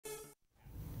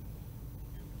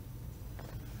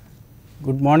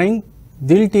Good morning.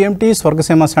 Dil TMT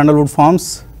Swargaseema sandalwood forms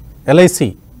LIC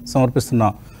సమర్పిస్తున్న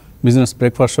business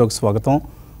breakfast షోకి స్వాగతం.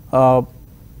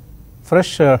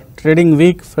 Fresh trading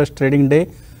week, fresh trading day.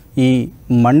 ఈ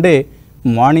Monday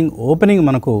morning opening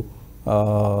మనకు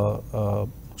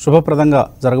శుభప్రదంగా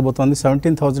జరగబోతోంది.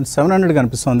 17,700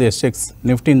 కనిపిస్తుంది ఎస్ఎక్స్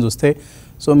నిఫ్టీని చూస్తే.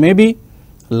 సో మేబీ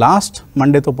లాస్ట్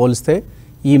మండేతో పోలిస్తే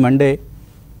ఈ మండే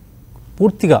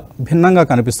పూర్తిగా భిన్నంగా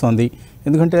కనిపిస్తోంది.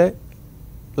 ఎందుకంటే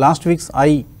last weeks I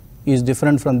is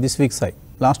different from this week's I.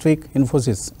 Last week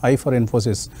Infosys, I for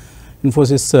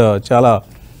Infosys చాలా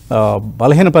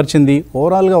బలహీనపరిచింది.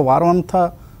 ఓవరాల్గా వారం అంతా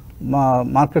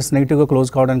మార్కెట్స్ నెగిటివ్గా క్లోజ్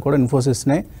కావడానికి కూడా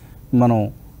ఇన్ఫోసిస్నే మనం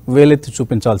వేలెత్తి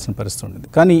చూపించాల్సిన పరిస్థితి ఉండేది.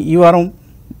 కానీ ఈ వారం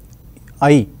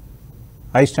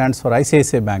I stands for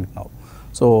ICICI bank now.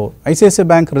 So ICICI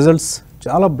bank results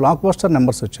చాలా బ్లాక్ బస్టర్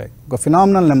నెంబర్స్ వచ్చాయి. ఒక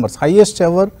phenomenal numbers, highest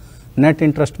ever net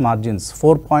interest margins,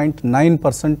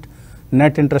 4.9%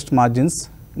 net interest margins.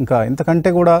 ఇంకా ఇంతకంటే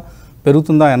కూడా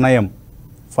పెరుగుతుందా ఎన్ఐఎం?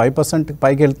 5%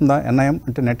 పైకి వెళ్తుందా ఎన్ఐఎం?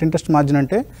 అంటే నెట్ ఇంట్రెస్ట్ మార్జిన్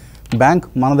అంటే బ్యాంక్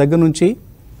మన దగ్గర నుంచి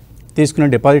తీసుకునే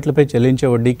డిపాజిట్లపై చెల్లించే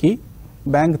వడ్డీకి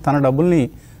బ్యాంక్ తన డబ్బుల్ని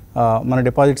మన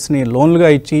డిపాజిట్స్ని లోన్లుగా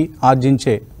ఇచ్చి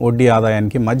ఆర్జించే వడ్డీ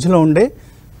ఆదాయానికి మధ్యలో ఉండే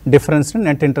డిఫరెన్స్ని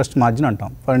నెట్ ఇంట్రెస్ట్ మార్జిన్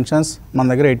అంటాం. ఫర్ ఇన్స్టెన్స్ మన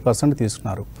దగ్గర 8%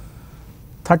 తీసుకున్నారు,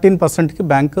 13%కి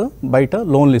బ్యాంక్ బయట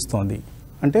లోన్లు ఇస్తోంది,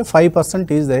 అంటే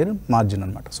 5% ఈజ్ దైర్ మార్జిన్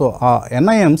అనమాట. సో ఆ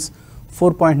NIMS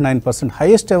 4.9%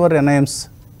 highest ever NIMS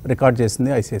record చేసింది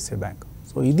ఐసిఐసిఐ బ్యాంక్.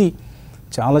 సో ఇది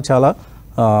చాలా చాలా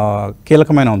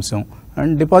కీలకమైన అంశం.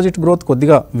 అండ్ డిపాజిట్ గ్రోత్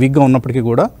కొద్దిగా వీక్గా ఉన్నప్పటికీ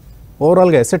కూడా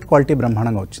ఓవరాల్గా అసెట్ క్వాలిటీ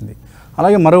బ్రహ్మాండంగా వచ్చింది.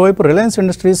 అలాగే మరోవైపు రిలయన్స్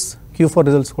ఇండస్ట్రీస్ Q4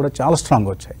 రిజల్ట్స్ కూడా చాలా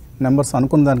స్ట్రాంగ్గా వచ్చాయి. నెంబర్స్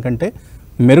అనుకున్న దానికంటే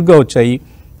మెరుగ్గా వచ్చాయి.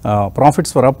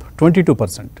 ప్రాఫిట్స్ ఫర్ అప్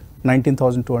 22%,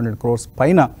 19,200 crores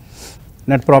పైన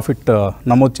నెట్ ప్రాఫిట్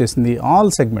నమోదు చేసింది.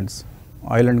 All segments,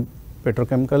 oil and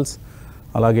petrochemicals,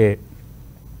 అలాగే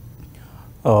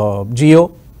జియో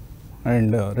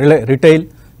అండ్ రిటైల్,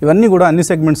 ఇవన్నీ కూడా అన్ని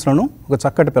సెగ్మెంట్స్లోనూ ఒక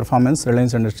చక్కటి పెర్ఫార్మెన్స్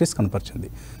రిలయన్స్ ఇండస్ట్రీస్ కనపరిచింది.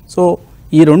 సో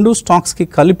ఈ రెండు స్టాక్స్కి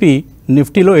కలిపి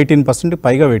నిఫ్టీలో 18%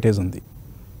 పైగా వెయిటేజ్ ఉంది,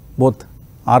 both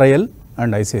RIL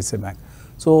and ICICI bank.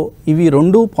 So ఇవి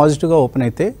రెండు పాజిటివ్గా ఓపెన్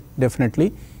అయితే definitely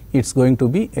it's going to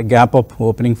be a gap up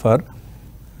opening for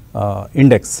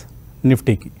index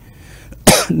నిఫ్టీకి.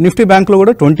 Nifty బ్యాంక్లో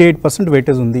కూడా 28%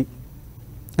 వెయిటేజ్ ఉంది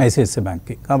ఐసిఐసిఐ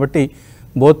బ్యాంక్కి. కాబట్టి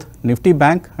both Nifty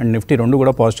bank and Nifty రెండు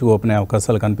కూడా పాజిటివ్గా ఓపెన్ అయ్యే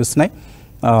అవకాశాలు కనిపిస్తున్నాయి.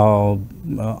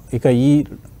 ఇక ఈ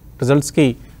రిజల్ట్స్కి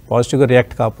పాజిటివ్గా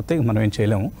రియాక్ట్ కాకపోతే మనం ఏం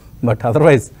చేయలేము. But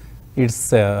otherwise it's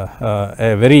a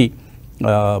very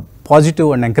positive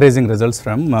and encouraging results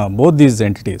from both these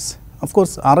entities. Of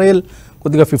course RIL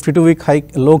కొద్దిగా 52-week హై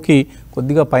లోకి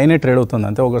కొద్దిగా పైనే ట్రేడ్ అవుతుంది,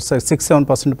 అంతే ఒక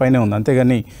 6-7% పైనే ఉంది,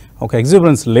 అంతేగాని ఒక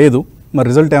ఎగ్జిబరెన్స్ లేదు. మరి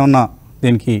రిజల్ట్ ఏమన్నా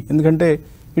దీనికి, ఎందుకంటే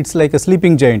it's like a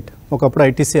sleeping giant. ఒకప్పుడు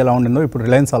ఐటీసీ ఎలా ఉండిందో ఇప్పుడు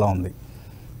రిలయన్స్ అలా ఉంది.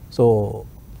 సో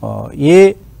ఏ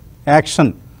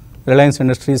యాక్షన్ రిలయన్స్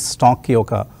ఇండస్ట్రీస్ స్టాక్కి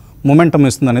ఒక మొమెంటం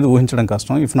ఇస్తుంది అనేది ఊహించడం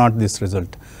కష్టం, if not this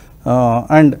result.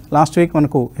 And last week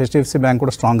మనకు హెచ్డిఎఫ్సి బ్యాంక్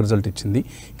కూడా స్ట్రాంగ్ రిజల్ట్ ఇచ్చింది.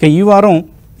 ఇక ఈ వారం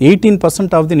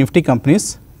 18% ఆఫ్ ది నిఫ్టీ కంపెనీస్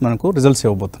మనకు results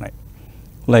ఇవ్వబోతున్నాయి.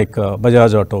 Like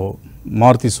Bajaj auto,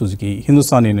 Maruti Suzuki,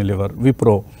 Hindustan Unilever,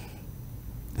 Wipro,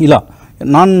 ఇలా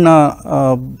నాన్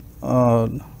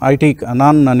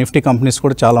నిఫ్టీ కంపెనీస్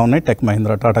కూడా చాలా ఉన్నాయి. Tech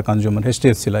Mahindra, Tata consumer,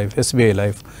 HDFC life, SBI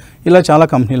life, ఇలా చాలా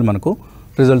కంపెనీలు మనకు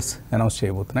results announce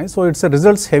చేయబోతున్నాయి. So it's a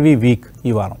results heavy week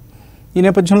ఈ వారం. ఈ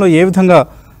నేపథ్యంలో ఏ విధంగా,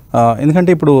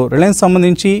 ఎందుకంటే ఇప్పుడు రిలయన్స్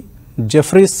సంబంధించి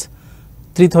జెఫ్రీస్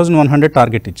 3,100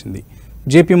 టార్గెట్ ఇచ్చింది,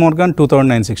 జేపీ మోర్గాన్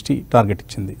 2,960 టార్గెట్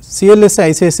ఇచ్చింది, సిఎల్ఎస్ఐ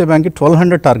ఐసిఐసిఐ బ్యాంక్కి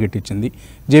 1,200 టార్గెట్ ఇచ్చింది,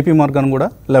 జేపీ మోర్గాన్ కూడా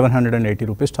 1,180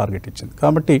 రూపీస్ టార్గెట్ ఇచ్చింది.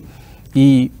 కాబట్టి ఈ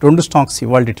రెండు స్టాక్స్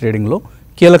ఇవాళ ట్రేడింగ్లో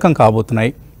కీలకం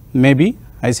కాబోతున్నాయి. Maybe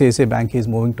ICICI bank is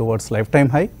moving towards life time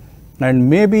high, and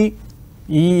maybe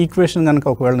ఈ ఈక్వేషన్ కనుక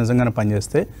ఒకవేళ నిజంగానే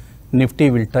పనిచేస్తే నిఫ్టీ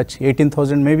విల్ టచ్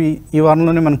 18,000. మేబీ ఈ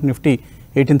వారంలోనే మనకు నిఫ్టీ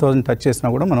 18,000 టచ్ చేసినా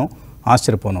కూడా మనం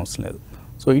ఆశ్చర్యపోనవసరం లేదు.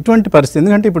 సో ఇటువంటి పరిస్థితి,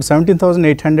 ఎందుకంటే ఇప్పుడు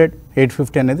 17,800,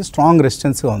 850 అనేది స్ట్రాంగ్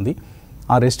రెసిస్టెన్స్గా ఉంది.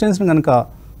 ఆ రెసిస్టెన్స్ని కనుక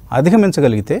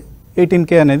అధిగమించగలిగితే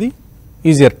 18K అనేది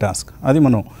ఈజియర్ టాస్క్, అది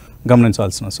మనం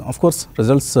గమనించాల్సిన అవసరం. ఆఫ్ కోర్స్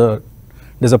రిజల్ట్స్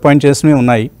డిసప్పాయింట్ చేసినవి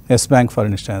ఉన్నాయి, ఎస్ బ్యాంక్ ఫర్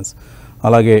ఇన్స్టాన్స్.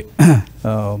 అలాగే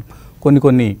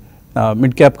కొన్ని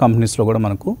మిడ్ క్యాప్ కంపెనీస్లో కూడా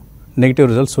మనకు నెగిటివ్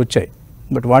రిజల్ట్స్ వచ్చాయి.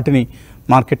 బట్ వాటిని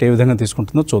మార్కెట్ ఏ విధంగా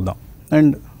తీసుకుంటుందో చూద్దాం.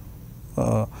 అండ్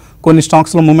కొన్ని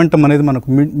స్టాక్స్లో మొమెంటం అనేది మనకు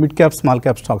మిడ్ క్యాప్, స్మాల్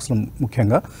క్యాప్ స్టాక్స్లో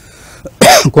ముఖ్యంగా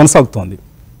కొనసాగుతోంది.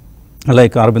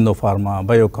 Like Aurobindo pharma,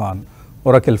 Biocon,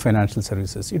 Oracle financial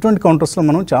services, ఇటువంటి కౌంటర్స్లో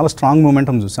మనం చాలా స్ట్రాంగ్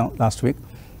మొమెంటం చూసాం లాస్ట్ వీక్.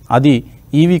 అది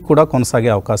ఈ వీక్ కూడా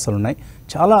కొనసాగే అవకాశాలు ఉన్నాయి.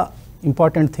 చాలా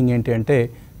ఇంపార్టెంట్ థింగ్ ఏంటి అంటే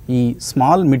ఈ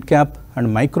small mid cap and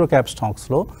micro cap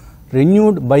స్టాక్స్లో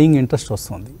రెన్యూడ్ బయింగ్ ఇంట్రెస్ట్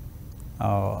వస్తుంది.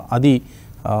 అది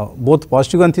బోత్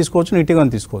పాజిటివ్గా తీసుకోవచ్చు, నెగిటివ్గా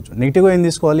తీసుకోవచ్చు. నెగిటివ్గా ఏం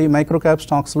తీసుకోవాలి, మైక్రో క్యాప్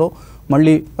స్టాక్స్లో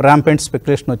మళ్ళీ ర్యాంపెంట్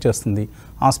స్పెక్యులేషన్ వచ్చేస్తుంది.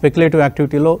 ఆ స్పెక్యులేటివ్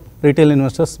యాక్టివిటీలో రీటైల్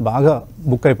ఇన్వెస్టర్స్ బాగా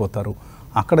బుక్ అయిపోతారు.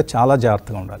 అక్కడ చాలా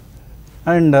జాగ్రత్తగా ఉండాలి.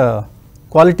 And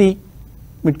quality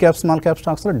mid cap small cap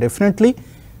స్టాక్స్లో డెఫినెట్లీ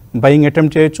బయింగ్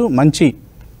అటెంప్ట్ చేయొచ్చు. మంచి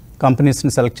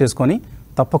కంపెనీస్ని సెలెక్ట్ చేసుకొని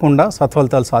తప్పకుండా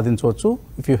సత్ఫలితాలు సాధించవచ్చు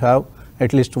if you have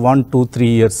at least 1, 2, 3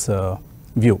 years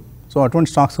view. So అటువంటి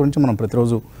స్టాక్స్ గురించి మనం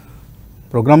ప్రతిరోజు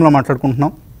ప్రోగ్రాంలో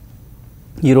మాట్లాడుకుంటున్నాం.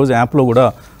 ఈరోజు యాప్లో కూడా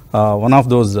వన్ ఆఫ్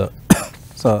దోస్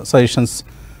సజెషన్స్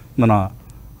మన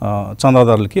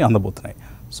చందాదారులకి అందబోతున్నాయి.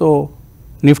 సో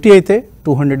నిఫ్టీ అయితే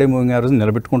 200-డే మూవింగ్ యావరేజ్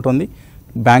నిలబెట్టుకుంటుంది.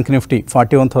 బ్యాంక్ నిఫ్టీ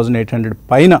 41,800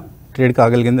 పైన ట్రేడ్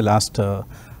కాగలిగింది లాస్ట్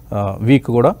వీక్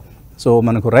కూడా. సో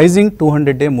మనకు రైజింగ్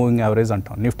 200-డే మూవింగ్ యావరేజ్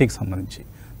అంటాం నిఫ్టీకి సంబంధించి.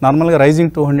 నార్మల్గా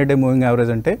రైజింగ్ 200-డే మూవింగ్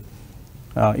యావరేజ్ అంటే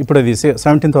ఇప్పుడు అది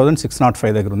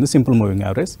 17,605 దగ్గర ఉంది సింపుల్ మూవింగ్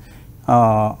యావరేజ్.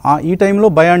 ఈ టైంలో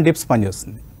బై అండ్ డిప్స్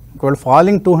పనిచేస్తుంది. ఒకవేళ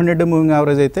ఫాలింగ్ 200-డే మూవింగ్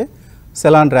యావరేజ్ అయితే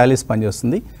సెల్ అండ్ ర్యాలీస్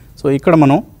పనిచేస్తుంది. సో ఇక్కడ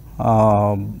మనం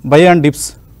by and dips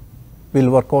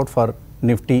will work out for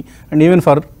Nifty and even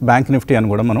for bank Nifty అని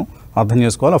కూడా మనం అర్థం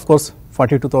చేసుకోవాలి. అఫ్ కోర్స్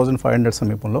 42,500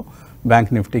 సమీపంలో బ్యాంక్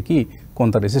నిఫ్టీకి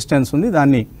కొంత రెసిస్టెన్స్ ఉంది,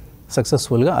 దాన్ని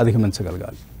సక్సెస్ఫుల్గా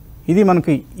అధిగమించగలగాలి. ఇది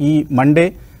మనకి ఈ మండే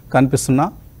కనిపిస్తున్న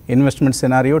investment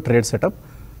scenario, trade setup.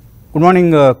 Good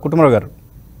morning Kutumbarao గారు.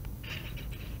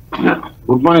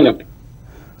 గుడ్ మార్నింగ్ అండి.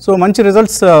 సో మంచి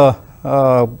రిజల్ట్స్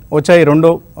వచ్చాయి రెండో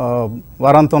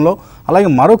వారాంతంలో. అలాగే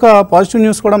మరొక పాజిటివ్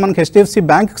న్యూస్ కూడా మనకి హెచ్డిఎఫ్సి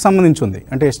బ్యాంక్కి సంబంధించి ఉంది.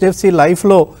 అంటే హెచ్డిఎఫ్సి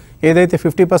లైఫ్లో ఏదైతే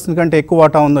 50% కంటే ఎక్కువ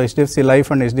వాటా ఉందో హెచ్డిఎఫ్సి లైఫ్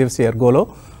అండ్ హెచ్డిఎఫ్సి ఎర్గోలో,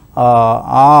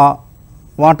 ఆ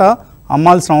వాటా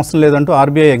అమ్మాల్సిన అవసరం లేదంటూ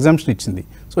ఆర్బీఐ ఎగ్జామ్షన్ ఇచ్చింది.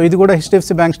 సో ఇది కూడా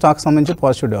హెచ్డిఎఫ్సి బ్యాంక్ స్టాక్ సంబంధించి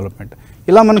పాజిటివ్ డెవలప్మెంట్.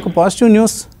 ఇలా మనకు పాజిటివ్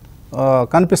న్యూస్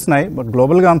కనిపిస్తున్నాయి. బట్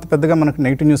గ్లోబల్గా అంత పెద్దగా మనకు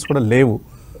నెగిటివ్ న్యూస్ కూడా లేవు.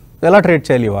 ఎలా ట్రేడ్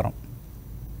చేయాలి ఈ వారం?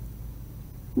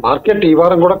 మార్కెట్ ఈ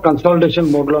వారం కూడా కన్సాలిడేషన్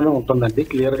మోడ్ లోనే ఉంటుందండి.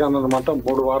 క్లియర్ గా అన్నమాట.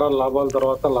 3 వారాల లాభాల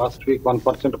తర్వాత లాస్ట్ వీక్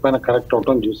 1% పైన కరెక్ట్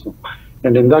అవటం చూసాం.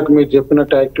 అండ్ ఇందాక మీరు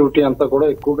చెప్పినట్టు యాక్టివిటీ అంతా కూడా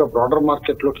ఎక్కువగా బ్రాడర్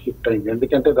మార్కెట్ లోకి షిఫ్ట్ అయింది.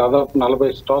 ఎందుకంటే దాదాపు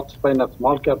 40 స్టాక్స్ పైన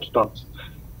small cap stocks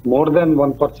more than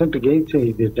 1% gains,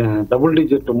 ఇది double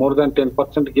digit more than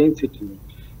 10% gains ఇచ్చింది.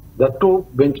 దట్టు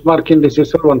బెంచ్ మార్క్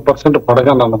ఇండిసెస్ 1%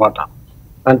 పడగాను అన్నమాట.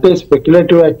 అంటే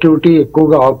స్పెక్యులేటివ్ యాక్టివిటీ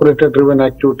ఎక్కువగా ఆపరేటర్ డ్రివెన్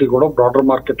యాక్టివిటీ కూడా బ్రాడర్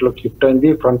మార్కెట్ లో షిఫ్ట్ అయింది.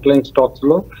 ఫ్రంట్ లైన్ స్టాక్స్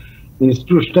లో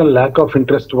ఇన్స్టిట్యూషనల్ ల్యాక్ ఆఫ్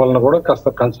ఇంట్రెస్ట్ వలన కూడా కాస్త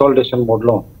కన్సాలిడేషన్ మోడ్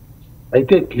లో.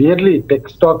 అయితే క్లియర్లీ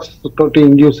టెక్ స్టాక్స్ తోటి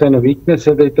ఇండ్యూస్ అయిన వీక్నెస్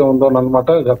ఏదైతే ఉందో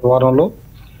అనమాట గత వారంలో,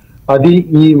 అది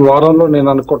ఈ వారంలో నేను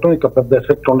అనుకోవటం ఇక పెద్ద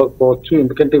ఎఫెక్ట్ ఉండకపోవచ్చు.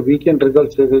 ఎందుకంటే వీకెండ్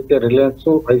రిజల్ట్స్ ఏదైతే Reliance,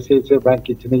 ICICI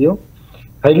bank ఇచ్చినాయో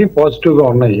highly positive గా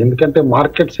ఉన్నాయి. ఎందుకంటే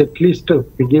markets at least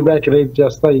piggy back rate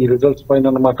చేస్తా ఈ రిజల్ట్స్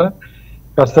పైన అనమాట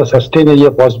కాస్త సస్టైన్ అయ్యే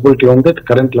పాసిబిలిటీ ఉంది అట్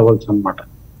కరెంట్ లెవెల్స్ అనమాట.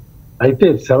 అయితే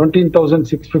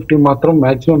 17,650 మాత్రం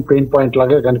మాక్సిమం పెయిన్ పాయింట్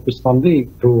లాగా కనిపిస్తుంది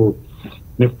ఇప్పుడు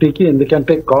నిఫ్టీకి.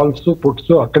 ఎందుకంటే కాల్స్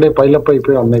పుట్స్ అక్కడే పైలప్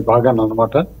అయిపోయి ఉన్నాయి బాగా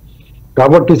అనమాట.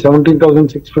 కాబట్టి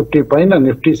 17,650 పైన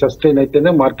నిఫ్టీ సస్టైన్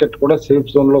అయితేనే మార్కెట్ కూడా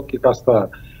సేఫ్ జోన్ లోకి కాస్త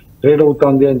ట్రేడ్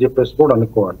అవుతుంది అని చెప్పేసి కూడా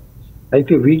అనుకోవాలి.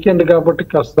 అయితే వీకెండ్ కాబట్టి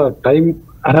కాస్త టైం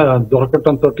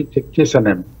దొరకటంతో చెక్ చేశాను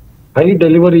నేను. హై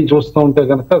డెలివరీ చూస్తూ ఉంటే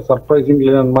కనుక సర్ప్రైజింగ్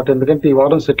లేదనమాట. ఎందుకంటే ఈ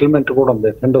వారం సెటిల్మెంట్ కూడా ఉంది,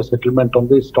 రెండో సెటిల్మెంట్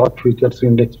ఉంది. స్టాక్ ఫ్యూచర్స్,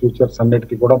 ఇండెక్స్ ఫ్యూచర్స్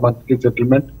అన్నిటికీ కూడా మంత్లీ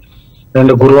సెటిల్మెంట్,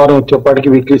 అండ్ గురువారం వచ్చేపాటికి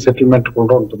వీక్లీ సెటిల్మెంట్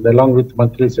కూడా ఉంటుంది అలాంగ్ విత్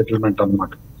మంత్లీ సెటిల్మెంట్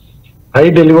అనమాట. హై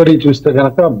డెలివరీ చూస్తే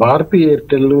కనుక భారతీ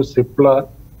ఎయిర్టెల్, సిప్లా,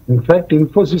 ఇన్ఫాక్ట్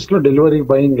ఇన్ఫోసిస్ లో డెలివరీ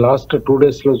బయింగ్ లాస్ట్ 2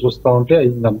 days లో చూస్తూ ఉంటే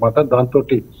అయిందనమాట. దాంతో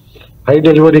హై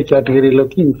డెలివరీ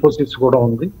కేటగిరీలోకి ఇన్ఫోసిస్ కూడా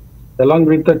ఉంది. Along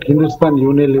with that Hindustan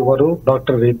Unilever,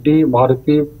 doctor Reddy,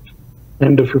 Maruti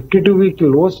and 52-week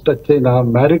lows touch అయిన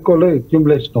మ్యారికోలో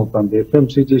అక్యుములేషన్ అవుతుంది.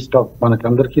 ఎఫ్ఎంసీజీ స్టాక్ మనకు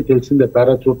అందరికీ తెలిసిందే,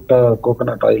 పారాచూట్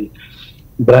కోకోనట్ ఆయిల్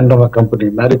బ్రాండ్ ఉన్న కంపెనీ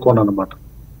మ్యారికోన్ అనమాట.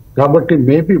 కాబట్టి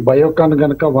మేబీ బయోకాన్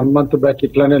గనక 1 month బ్యాక్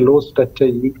ఇట్లానే లోస్ టచ్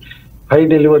అయ్యి హై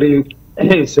డెలివరీ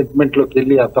సెగ్మెంట్ లోకి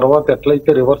వెళ్ళి ఆ తర్వాత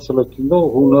ఎట్లయితే రివర్సల్ వచ్చిందో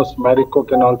who knows Marico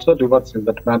can also rivers in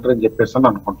that matter అని చెప్పేసి అని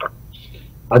అనుకుంటాను.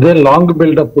 అదే లాంగ్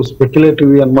బిల్డప్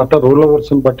స్పెక్యులేటివ్ అనమాట. రోల్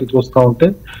ఓవర్స్ బట్టి చూస్తూ ఉంటే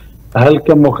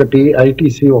ఆల్కెమ్ ఒకటి,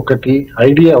 ఐటీసీ ఒకటి,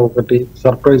 ఐడియా ఒకటి.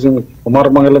 సర్ప్రైజింగ్ కుమార్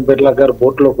మంగళం బిర్లా గారు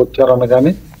బోర్డులోకి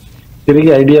వచ్చారనగానే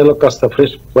తిరిగి ఐడియాలో కాస్త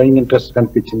ఫ్రెష్ బయింగ్ ఇంట్రెస్ట్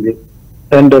కనిపించింది.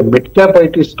 And mid cap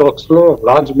IT stocks లో,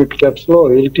 లార్జ్ మిడ్ క్యాప్స్ లో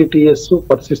ఎల్టీటీఎస్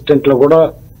పర్సిస్టెంట్ లో కూడా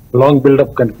లాంగ్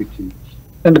బిల్డప్ కనిపించింది.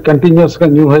 అండ్ కంటిన్యూస్ గా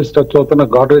న్యూ హైస్ టచ్ అవుతున్న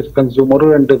Godrej consumer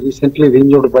and recently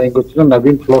రేంజ్డ్ buying వచ్చిన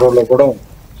నవీన్ ఫ్లోరోలో కూడా ఉంది.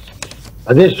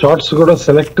 అదే షార్ట్స్ కూడా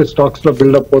సెలెక్ట్ స్టాక్స్ లో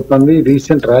బిల్డప్ అవుతుంది.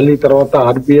 రీసెంట్ ర్యాలీ తర్వాత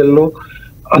ఆర్బిఎల్ లో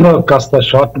కాస్త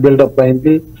షార్ట్ బిల్డప్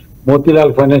అయింది.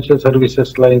 మోతీలాల్ ఫైనాన్షియల్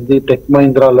సర్వీసెస్ లో అయింది, టెక్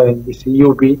మహీంద్రాలో అయింది,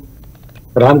 సియూబి,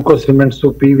 Ramco cements,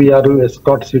 PVR,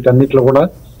 escort seat అన్నిట్లో కూడా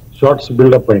షార్ట్స్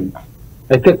బిల్డప్ అయింది.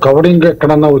 అయితే కవరింగ్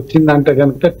ఎక్కడన్నా వచ్చిందంటే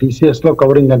కనుక టీసీఎస్ లో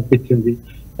కవరింగ్ అనిపించింది,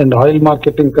 and oil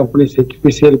marketing companies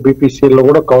HPCL BPCL లో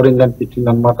కూడా కవరింగ్ అనిపించింది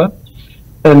అనమాట.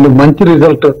 అండ్ మంచి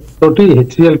రిజల్ట్ తోటి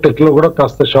హెచ్సిఎల్ టెక్ లో కూడా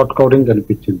కాస్త షార్ట్ కవరింగ్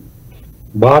కనిపించింది.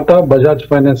 బాటా బజాజ్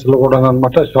ఫైనాన్స్ లో కూడా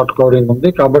అనమాట షార్ట్ కవరింగ్ ఉంది.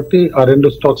 కాబట్టి ఆ రెండు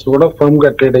స్టాక్స్ కూడా ఫర్మ్ గా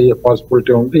ట్రేడ్ అయ్యే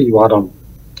పాసిబిలిటీ ఉంది ఈ వారం.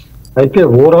 అయితే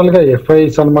ఓవరాల్ గా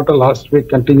ఎఫ్ఐఎస్ అనమాట లాస్ట్ వీక్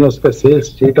కంటిన్యూస్ గా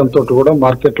సేల్స్ చేయడంతో కూడా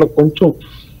మార్కెట్ లో కొంచెం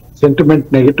సెంటిమెంట్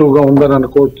నెగిటివ్ గా ఉందని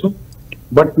అనుకోవచ్చు.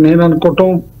 బట్ నేను అనుకోవటం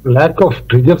ల్యాక్ ఆఫ్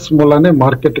ట్రిజర్స్ మూలానే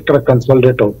మార్కెట్ ఇక్కడ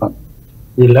కన్సాలిడేట్ అవుతాను.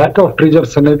 ఈ ల్యాక్ ఆఫ్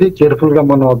ట్రిజర్స్ అనేది కేర్ఫుల్ గా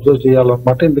మనం అబ్జర్వ్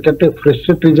చేయాలన్నమాట. ఎందుకంటే ఫ్రెష్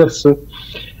ట్రిజర్స్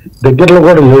దగ్గరలో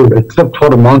కూడా లేవు ఎక్సెప్ట్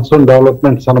ఫర్ మాన్సూన్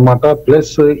డెవలప్మెంట్స్ అనమాట.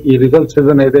 ప్లస్ ఈ రిజల్ట్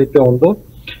సీజన్ ఏదైతే ఉందో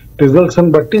రిజల్ట్స్ ని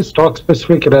బట్టి స్టాక్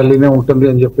స్పెసిఫిక్ ర్యాలీనే ఉంటుంది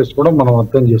అని చెప్పేసి కూడా మనం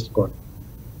అర్థం చేసుకోవాలి.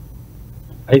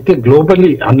 అయితే గ్లోబల్లీ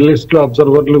అనలిస్టులు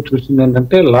అబ్జర్వర్లు చూసింది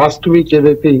ఏంటంటే లాస్ట్ వీక్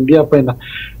ఏదైతే ఇండియా పైన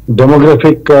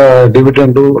డెమోగ్రఫిక్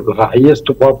డివిడెండ్ హైయెస్ట్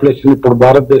పాపులేషన్ ఇప్పుడు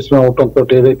భారతదేశం అవటంతో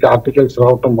ఏదైతే ఆర్టికల్స్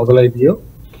రావటం మొదలైనయో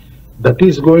that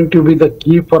is going to be the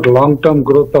key for long term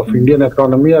growth of Indian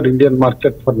economy are Indian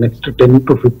market for next 10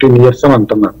 to 15 years అని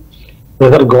అంటున్నారు.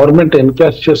 వెదర్ గవర్నమెంట్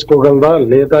ఎన్కాష్ చేసుకోగలదా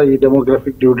లేదా ఈ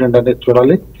డెమోగ్రఫిక్ డివిడెండ్ అనేది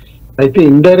చూడాలి. అయితే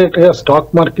ఇండైరెక్ట్ గా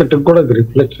స్టాక్ మార్కెట్ కూడా అది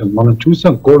రిఫ్లెక్షన్. మనం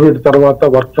చూసాం కోవిడ్ తర్వాత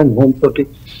వర్క్ ఫ్రమ్ హోమ్ తోటి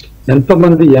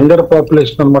ఎంతమంది యంగర్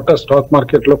పాపులేషన్ అనమాట స్టాక్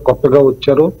మార్కెట్ లో కొత్తగా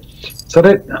వచ్చారు.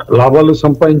 సరే లాభాలు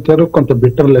సంపాదించారు, కొంత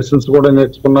బెటర్ లెసన్స్ కూడా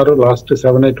నేర్చుకున్నారు లాస్ట్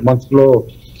 7-8 months లో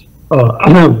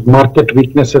మార్కెట్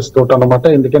వీక్నెసెస్ తోటి అనమాట.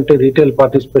 ఎందుకంటే రీటైల్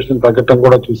పార్టిసిపేషన్ తగ్గటం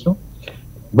కూడా చూసాం.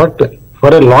 But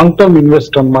for a long term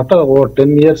invest అనమాట over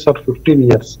 10 years or 15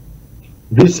 years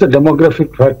this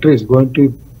demographic factory is going to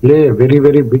play very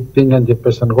very big thing అని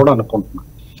చెప్పేసి అని కూడా అనుకుంటున్నాను.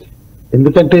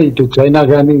 ఎందుకంటే ఇటు చైనా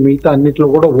కానీ మిగతా అన్నిట్లో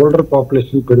కూడా ఓల్డర్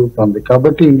పాపులేషన్ పెరుగుతుంది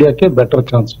కాబట్టి ఇండియాకే బెటర్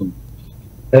ఛాన్స్ ఉంది.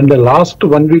 అండ్ లాస్ట్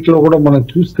 1 week లో కూడా మనం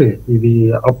చూస్తే ఇది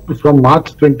అప్ ఫ్రమ్ March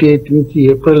 28 నుంచి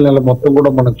ఏప్రిల్ నెల మొత్తం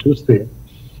కూడా మనం చూస్తే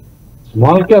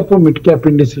small cap mid cap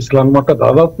indices లో అనమాట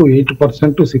దాదాపు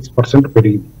 8% to 6%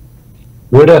 పెరిగింది.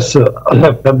 వేరస్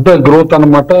పెద్ద గ్రోత్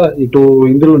అనమాట ఇటు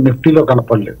ఇందులో నిఫ్టీలో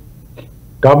కనపడలేదు.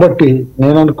 కాబట్టి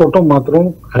నేను అనుకోవటం మాత్రం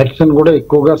యాక్షన్ కూడా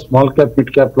ఎక్కువగా స్మాల్ క్యాప్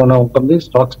మిడ్ క్యాప్ లోనే ఉంటుంది,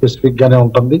 స్టాక్ స్పెసిఫిక్ గానే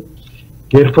ఉంటుంది.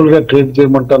 కేర్ఫుల్ గా ట్రేడ్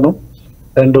చేయమంటాను.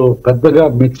 అండ్ పెద్దగా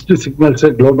మిక్స్డ్ సిగ్నల్స్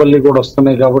గ్లోబల్లీ కూడా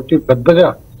వస్తున్నాయి కాబట్టి పెద్దగా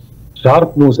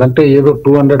షార్ప్ మూవ్స్ అంటే ఏదో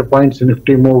 200 points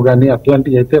నిఫ్టీ మూవ్ కానీ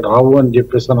అట్లాంటివి అయితే రావు అని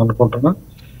చెప్పేసి అని అనుకుంటున్నా.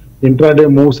 ఇంట్రాడే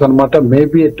మూవ్స్ అనమాట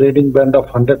maybe trading band of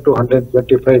 100 to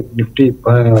 125 Nifty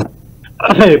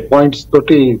points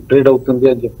తోటి ట్రేడ్ అవుతుంది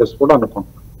అని చెప్పేసి కూడా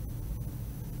అనుకుంటున్నాను.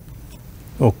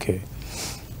 Okay.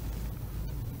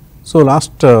 So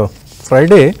last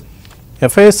Friday,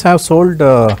 FIs have sold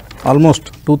almost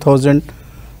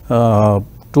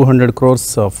 2,200 crores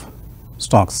of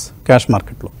stocks cash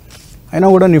market లో. అయినా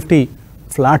కూడా నిఫ్టీ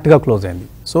ఫ్లాట్గా క్లోజ్ అయింది.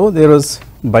 So there was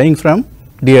buying from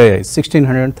DII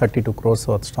 1,632 crores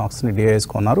worth స్టాక్స్ని DIIs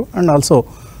కొన్నారు. అండ్ ఆల్సో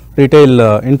రీటైల్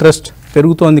ఇంట్రెస్ట్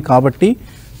పెరుగుతోంది కాబట్టి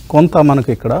కొంత మనకు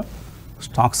ఇక్కడ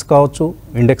స్టాక్స్ కావచ్చు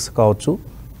ఇండెక్స్ కావచ్చు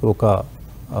ఒక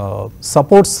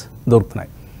సపోర్ట్స్ దొరుకుతున్నాయి.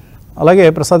 అలాగే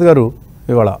ప్రసాద్ గారు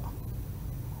ఇవాళ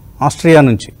ఆస్ట్రియా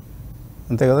నుంచి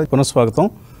అంతే కదా, పునఃస్వాగతం.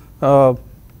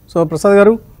 సో ప్రసాద్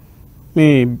గారు మీ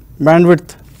బ్యాండ్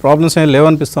విడ్త్ ప్రాబ్లమ్స్ ఏం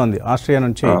లేవనిపిస్తోంది, ఆస్ట్రియా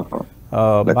నుంచి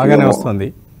బాగానే వస్తుంది.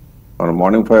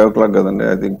 మార్నింగ్ 5 o'clock కదండి,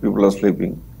 I think people are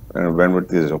sleeping and band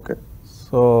width is okay.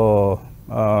 So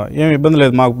ఏం ఇబ్బంది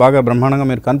లేదు, మాకు బాగా బ్రహ్మాండంగా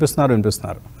మీరు కనిపిస్తున్నారు,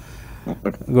 వినిపిస్తున్నారు.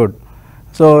 గుడ్.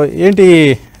 సో ఏంటి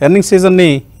ఎర్నింగ్ సీజన్ని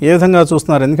ఏ విధంగా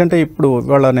చూస్తున్నారు? ఎందుకంటే ఇప్పుడు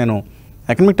ఇవాళ నేను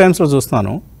ఎకనామిక్ టైమ్స్లో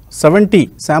చూస్తున్నాను 70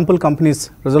 శాంపుల్ కంపెనీస్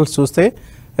రిజల్ట్స్ చూస్తే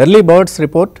early birds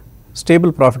report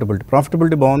stable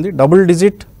profitability బాగుంది, double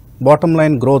digit bottom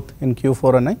line growth in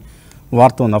Q4 అని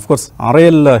వార్త ఉంది. అఫ్కోర్స్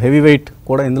ఆర్ఐఎల్ హెవీ వెయిట్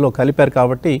కూడా ఇందులో కలిపారు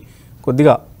కాబట్టి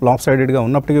కొద్దిగా లాప్ సైడెడ్గా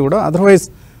ఉన్నప్పటికీ కూడా otherwise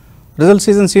result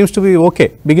season seems to be okay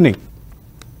beginning.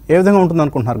 ఏ విధంగా ఉంటుంది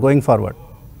అనుకుంటున్నారు going forward?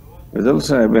 Results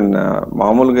I mean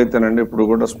మామూలుగా అయితేనండి ఇప్పుడు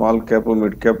కూడా స్మాల్ క్యాప్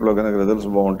మిడ్ క్యాప్లో కనుక రిజల్ట్స్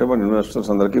బాగుంటే మన ఇన్వెస్టర్స్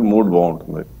అందరికీ మూడ్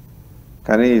బాగుంటుంది.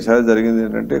 కానీ ఈసారి జరిగింది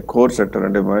ఏంటంటే కోర్ సెక్టర్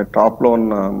అంటే మన టాప్లో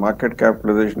ఉన్న మార్కెట్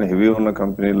క్యాపిటలైజేషన్ హెవీ ఉన్న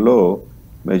కంపెనీల్లో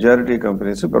మెజారిటీ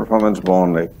కంపెనీస్ పెర్ఫార్మెన్స్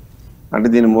బాగున్నాయి. అంటే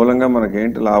దీని మూలంగా మనకి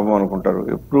ఏంటి లాభం అనుకుంటారు?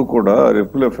 ఎప్పుడు కూడా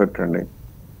రిపుల్ ఎఫెక్ట్ అండి.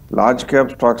 లార్జ్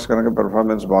క్యాప్ స్టాక్స్ కనుక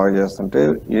పెర్ఫార్మెన్స్ బాగా చేస్తుంటే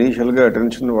ఇనీషియల్గా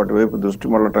అటెన్షన్ వాటి వైపు దృష్టి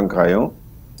మళ్ళటం ఖాయం.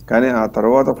 కానీ ఆ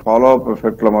తర్వాత ఫాలో అప్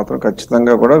ఎఫెక్ట్లో మాత్రం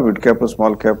ఖచ్చితంగా కూడా mid cap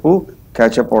small cap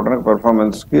catch up అవడానికి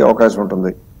పెర్ఫార్మెన్స్కి అవకాశం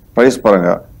ఉంటుంది ప్రైస్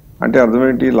పరంగా. అంటే అర్థం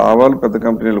ఏంటి, లాభాలు పెద్ద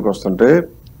కంపెనీలకు వస్తుంటే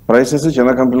ప్రైసెస్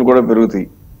చిన్న కంపెనీలు కూడా పెరుగుతాయి,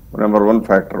 నెంబర్ 1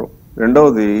 ఫ్యాక్టర్.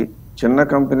 రెండవది చిన్న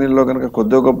కంపెనీల్లో కనుక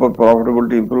కొద్దిగా గొప్ప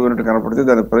ప్రాఫిటబిలిటీ ఇంప్రూవ్ అయినట్టు కనపడితే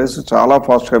దాని ప్రైస్ చాలా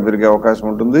ఫాస్ట్గా పెరిగే అవకాశం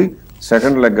ఉంటుంది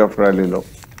సెకండ్ లెగ్ ఆఫ్ ర్యాలీలో.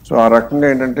 సో ఆ రకంగా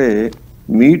ఏంటంటే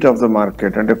మీట్ ఆఫ్ ద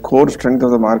మార్కెట్ అంటే core strength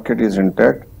of the market is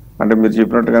intact. అంటే మీరు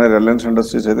చెప్పినట్టుగానే రిలయన్స్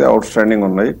ఇండస్ట్రీస్ అయితే అవుట్ స్టాండింగ్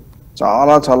ఉన్నాయి.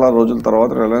 చాలా రోజుల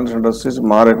తర్వాత రిలయన్స్ ఇండస్ట్రీస్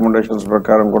మా రికమెండేషన్స్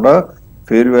ప్రకారం కూడా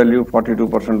ఫెయిర్ వాల్యూ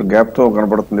 42% గ్యాప్తో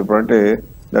కనబడుతుంది. ఇప్పుడంటే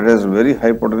that is very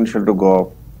high potential to go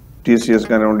up. TCS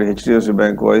కానివ్వండి, HDFC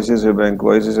bank, ICICI bank,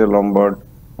 ICICI Lombard,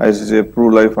 ICICI ప్రూ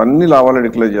life అన్ని లాభాలు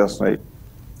డిక్లేర్ చేస్తున్నాయి.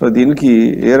 సో దీనికి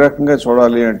ఏ రకంగా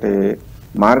చూడాలి అంటే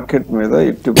మార్కెట్ మీద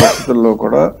ఎట్టి పరిస్థితుల్లో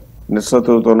కూడా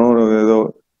నిస్సత్తుతోనూ ఏదో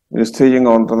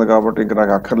నిస్తేజంగా ఉంటుంది కాబట్టి ఇంకా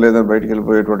నాకు అక్కర్లేదని బయటకు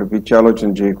వెళ్ళిపోయేటువంటి పిచ్చి ఆలోచన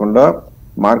చేయకుండా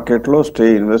మార్కెట్లో స్టే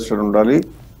ఇన్వెస్టెడ్ ఉండాలి.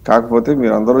 కాకపోతే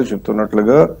మీరు అందరూ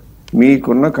చెప్తున్నట్లుగా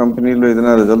మీకున్న కంపెనీలో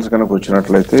ఏదైనా రిజల్ట్స్ కనుక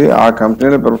వచ్చినట్లయితే ఆ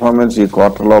కంపెనీల పెర్ఫార్మెన్స్ ఈ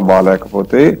క్వార్టర్లో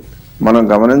బాగాలేకపోతే మనం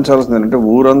గమనించాల్సింది ఏంటంటే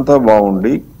ఊరంతా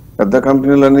బాగుండి పెద్ద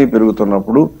కంపెనీలన్నీ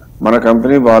పెరుగుతున్నప్పుడు మన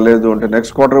కంపెనీ బాగాలేదు అంటే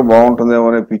నెక్స్ట్ క్వార్టర్ బాగుంటుందేమో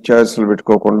అనే పిచ్చి ఆశలు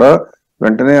పెట్టుకోకుండా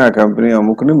వెంటనే ఆ కంపెనీ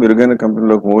అమ్ముకుని మెరుగైన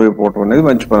కంపెనీలోకి మూవ్ అయిపోవడం అనేది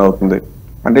మంచి పని అవుతుంది.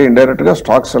 అంటే ఇండైరెక్ట్ గా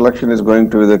stock selection is going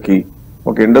to be the key.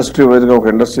 ఒక ఇండస్ట్రీ వైజ్ గా ఒక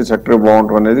ఇండస్ట్రీ సెక్టర్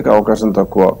బాగుండటం అనేది అవకాశం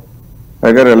తక్కువ.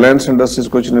 పైగా రిలయన్స్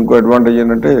ఇండస్ట్రీస్కి వచ్చిన ఇంకో అడ్వాంటేజ్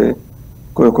ఏంటంటే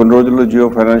కొన్ని రోజుల్లో జియో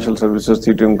ఫైనాన్షియల్ సర్వీసెస్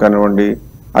తీయటం కానివ్వండి,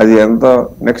 అది ఎంత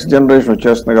నెక్స్ట్ జనరేషన్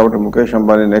వచ్చేస్తుంది కాబట్టి ముఖేష్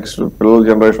అంబానీ నెక్స్ట్ పిల్లల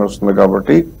జనరేషన్ వస్తుంది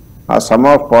కాబట్టి ఆ సమ్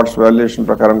ఆఫ్ పార్ట్స్ వాల్యుయేషన్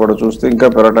ప్రకారం కూడా చూస్తే ఇంకా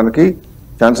పెరగడానికి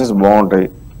ఛాన్సెస్ బాగుంటాయి.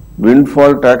 విండ్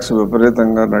ఫాల్ ట్యాక్స్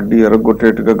విపరీతంగా నడ్డి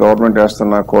ఎరగొట్టేట్టుగా గవర్నమెంట్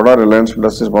వేస్తున్నా కూడా రిలయన్స్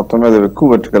ఇండస్ట్రీస్ మొత్తం మీద ఎక్కువ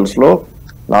వెర్టికల్స్ లో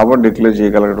లాభం డిక్లేర్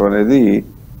చేయగలగడం అనేది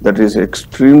దట్ ఈస్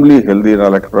ఎక్స్ట్రీమ్లీ హెల్దీ నా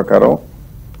లెక్క ప్రకారం.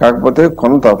 కాకపోతే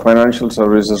కొంత ఫైనాన్షియల్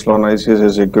సర్వీసెస్ లో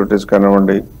ఐసిఐసిఐ సెక్యూరిటీస్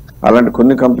కానివ్వండి అలాంటి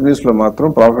కొన్ని కంపెనీస్ లో మాత్రం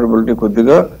ప్రాఫిటబిలిటీ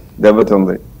కొద్దిగా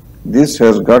దెబ్బతింది. This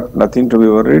Hess gut nothing to be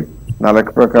worried. నా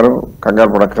లెక్క ప్రకారం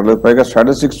కంగారు పడక్కర్లేదు. పైగా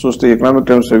స్టాటిస్టిక్స్ చూస్తే ఎకనామిక్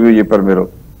టైమ్స్ రివ్యూ చెప్పారు మీరు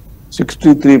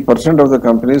 63% of the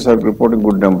companies are reporting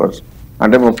good numbers.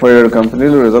 అంటే 37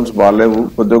 కంపెనీలు రిజల్ట్స్ బాగాలేవు,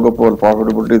 కొద్ది గొప్ప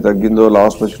ప్రాఫిటబిలిటీ తగ్గిందో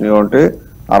లాస్ వచ్చినాయో అంటే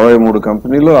 63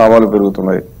 కంపెనీలు లాభాలు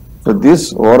పెరుగుతున్నాయి. So this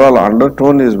overall under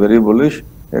tone is very bullish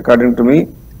according to me.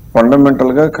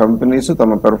 Fundamental గా కంపెనీస్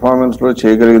తమ పెర్ఫార్మెన్స్ లో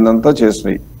చేయగలిగిందంతా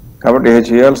చేసినాయి. కాబట్టి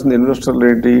చేయాల్సింది ఇన్వెస్టర్లు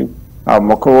ఏంటి, ఆ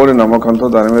మొక్కవోని నమ్మకంతో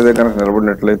దాని మీదే కనుక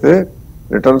నిలబడినట్లయితే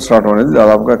రిటర్న్స్ రావడం అనేది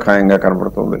దాదాపుగా ఖాయంగా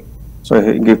కనబడుతుంది. సో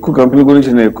ఇంకెక్కువ కంపెనీ గురించి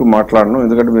నేను ఎక్కువ మాట్లాడను,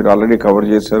 ఎందుకంటే మీరు ఆల్రెడీ కవర్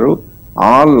చేశారు.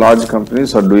 All large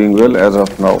companies are doing well as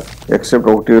of now except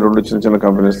 1-2 చిన్న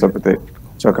కంపెనీస్ తప్పితే.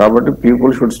 సో కాబట్టి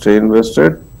పీపుల్ షుడ్ స్టే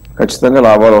ఇన్వెస్టెడ్. ఖచ్చితంగా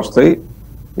లాభాలు వస్తాయి,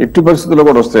 ఎట్టి పరిస్థితుల్లో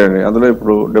కూడా వస్తాయండి. అందులో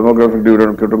ఇప్పుడు డెమోగ్రఫిక్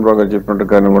డివిడెండ్ కుటుంబరావు గారు చెప్పినట్టు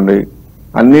కానివ్వండి,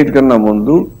 అన్నిటికన్నా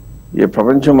ముందు ఈ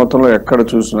ప్రపంచం మొత్తంలో ఎక్కడ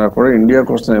చూసినా కూడా ఇండియాకు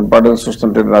వస్తున్న ఇంపార్టెన్స్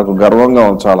చూస్తుంటే నాకు గర్వంగా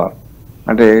ఉంది చాలా.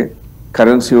 అంటే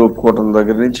కరెన్సీ ఒప్పుకోవటం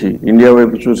దగ్గర నుంచి ఇండియా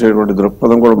వైపు చూసేటువంటి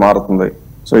దృక్పథం కూడా మారుతుంది.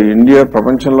 సో ఇండియా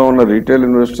ప్రపంచంలో ఉన్న రీటైల్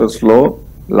ఇన్వెస్టర్స్ లో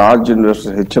లార్జ్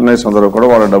ఇన్వెస్టర్స్ హెచ్ఎన్ఐస్ అందరూ కూడా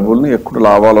వాళ్ళ డబ్బుల్ని ఎక్కడ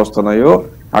లాభాలు వస్తున్నాయో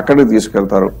అక్కడికి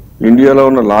తీసుకెళ్తారు. ఇండియాలో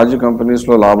ఉన్న లార్జ్ కంపెనీస్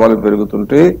లో లాభాలు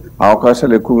పెరుగుతుంటే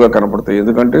అవకాశాలు ఎక్కువగా కనపడతాయి.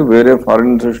 ఎందుకంటే వేరే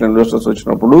ఫారిన్ ఇన్స్టిట్యూషనల్ ఇన్వెస్టర్స్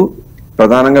వచ్చినప్పుడు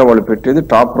ప్రధానంగా వాళ్ళు పెట్టేది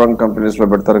టాప్ ర్యాంక్ కంపెనీస్ లో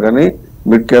పెడతారు, కానీ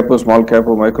mid cap, small cap,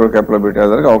 micro cap లో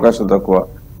పెట్టేదానికి అవకాశం తక్కువ.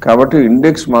 కాబట్టి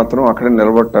ఇండెక్స్ మాత్రం అక్కడే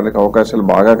నిలబడటానికి అవకాశాలు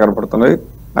బాగా కనపడుతున్నాయి.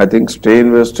 I think stay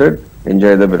invested,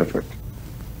 enjoy the benefit.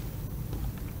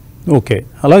 Okay,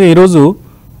 అలాగే ఈరోజు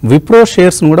విప్రో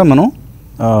షేర్స్ని కూడా మనం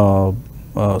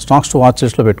స్టాక్స్ టు వాచ్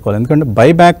లిస్ట్లో పెట్టుకోవాలి. ఎందుకంటే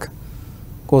బైబ్యాక్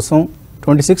కోసం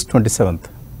 26, 27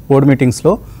 బోర్డు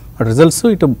మీటింగ్స్లో రిజల్ట్స్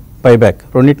ఇటు బైబ్యాక్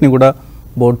రెండింటిని కూడా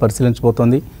బోర్డు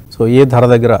పరిశీలించబోతోంది. సో ఏ ధర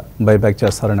దగ్గర బైబ్యాక్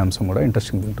చేస్తారనే అంశం కూడా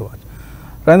interesting thing to watch.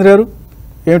 Rajendra గారు,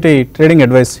 ఏమిటి ట్రేడింగ్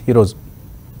అడ్వైస్ ఈరోజు?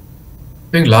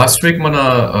 లాస్ట్ వీక్ మన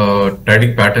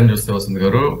ట్రేడింగ్ ప్యాటర్న్ చూస్తే వస్తుంది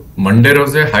గారు, మండే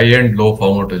రోజే హై అండ్ లో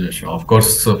ఫార్మ్ అవుట్ చేసాం. ఆఫ్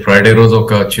కోర్స్ ఫ్రైడే రోజు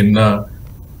ఒక చిన్న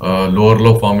లోవర్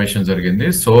లో ఫార్మేషన్ జరిగింది.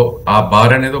 సో ఆ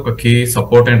బార్ అనేది ఒక కీ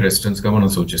సపోర్ట్ అండ్ రెసిస్టెన్స్ గా మనం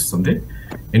సూచిస్తుంది.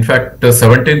 ఇన్ఫాక్ట్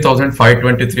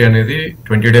 17,523 అనేది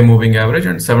 20-day moving average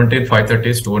and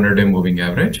 17,530 200-day moving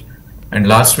average. And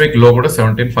last week లో కూడా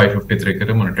 17,553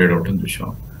 కి మనం ట్రేడ్ అవుట్ చూసాం.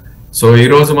 సో ఈ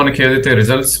రోజు మనకి ఏదైతే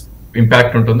రిజల్ట్స్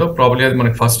ఇంపాక్ట్ ఉంటుందో ప్రాబ్లీ అది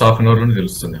మనకి ఫస్ట్ హాఫ్ అన్ అవర్ లోనే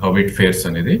తెలుస్తుంది హౌ ఇట్ ఫేర్స్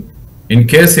అనేది. ఇన్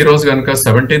కేస్ ఈ రోజు కనుక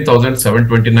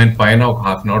 17,729 పైన ఒక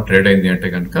హాఫ్ అన్ అవర్ ట్రేడ్ అయింది అంటే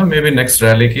కనుక మేబీ నెక్స్ట్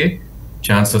ర్యాలీకి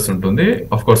ఛాన్సెస్ ఉంటుంది.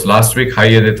 Of course last week high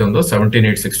ఏదైతే ఉందో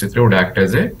 17,863 would act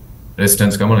as a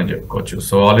resistance గా మనం చెప్పుకోవచ్చు.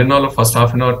 So all in all first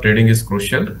half an hour trading is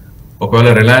crucial. ఒకవేళ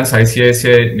రిలయన్స్,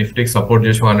 ఐసిఐసిఐ నిఫ్టీకి సపోర్ట్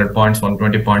చేసి 100 పాయింట్స్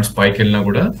 120 పాయింట్స్ పైకి వెళ్ళినా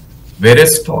కూడా వేరే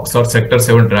స్టాక్స్ ఆర్ సెక్టర్స్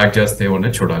ఏమైనా డ్రాక్ చేస్తే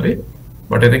ఏమన్నా చూడాలి.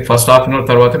 But I think first half an hour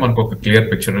తర్వాత మనకు ఒక క్లియర్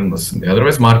పిక్చర్ అని వస్తుంది.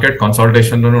 అదర్వైజ్ మార్కెట్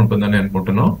కన్సాలిడేషన్ లోనే ఉంటుందని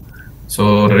అనుకుంటున్నాం. So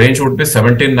range would be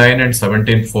 17,900 and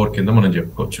 17,400 కింద మనం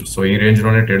చెప్పుకోవచ్చు. సో ఈ రేంజ్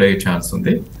లోనే ట్రేడ్ అయ్యే ఛాన్స్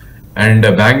ఉంది. అండ్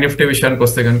బ్యాంక్ నిఫ్టీ విషయానికి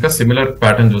వస్తే కనుక సిమిలర్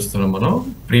ప్యాటర్న్ చూస్తున్నాం మనం.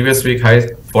 ప్రీవియస్ వీక్ హై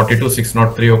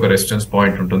 42,603 ఒక రెసిస్టెన్స్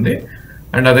పాయింట్ ఉంటుంది.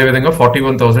 అండ్ అదే విధంగా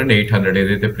 41,800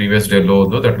 ఏదైతే ప్రీవియస్ డే లో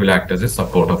ఉందో that will act as a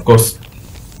support. Of course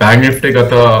bank Nifty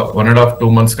గత 1.5-2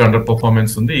 months కి అండర్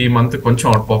పర్ఫార్మెన్స్ ఉంది. ఈ మంత్ కొంచెం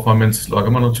అవుట్ పర్ఫార్మెన్స్ లాగా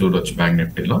మనం చూడొచ్చు బ్యాంక్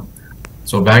నిఫ్టీలో.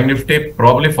 సో బ్యాంక్ నిఫ్టీ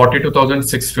ప్రాబ్లీ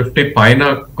 42,650 పైన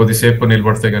కొద్దిసేపు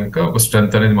నిలబడితే కనుక ఒక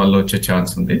స్ట్రెంత్ అనేది మళ్ళీ వచ్చే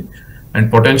ఛాన్స్ ఉంది. అండ్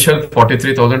పొటెన్షియల్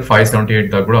 43,578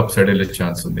 దాకా కూడా అప్ సైడ్ వెళ్ళే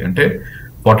ఛాన్స్ ఉంది. అంటే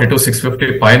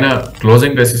 42,650 పైన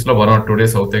క్లోజింగ్ బేసిస్ లో 1 or 2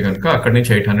 days అవుతే కనుక అక్కడి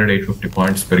నుంచి 800-850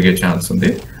 పాయింట్స్ పెరిగే ఛాన్స్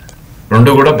ఉంది. రెండు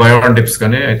కూడా బై ఆన్ డిప్స్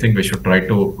గానే I think we should try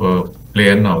to play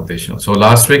అని నా ఉద్దేశం. సో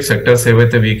లాస్ట్ వీక్ సెక్టర్స్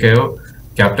ఏవైతే వీక్ అయ్యో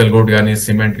క్యాపిటల్ గుడ్ కానీ,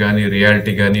 సిమెంట్ కానీ,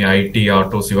 రియాలిటీ కానీ, ఐటీ,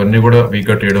 ఆటోస్ ఇవన్నీ కూడా వీక్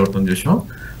గా ట్రేడ్ అవుతుంది చూసాం.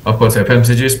 Of course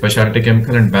FMCG, speciality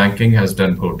chemical and banking has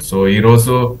done good. So ఈ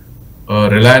రోజు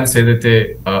రిలయన్స్ ఏదైతే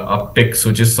అప్టెక్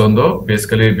సూచిస్తుందో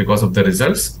basically because of the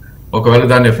results, ఒకవేళ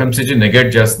దాన్ని ఎఫ్ఎంసీజీ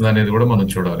నెగెట్ చేస్తుంది అనేది కూడా మనం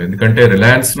చూడాలి. ఎందుకంటే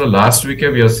రిలయన్స్ లో last VK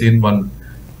we have seen one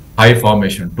high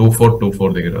formation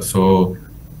 2424 దగ్గర. So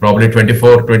probably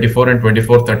 24 and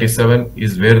 2437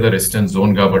 is where the resistance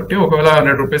zone కాబట్టి ఒకవేళ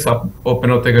 100 రూపీస్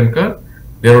ఓపెన్ అవుతే కనుక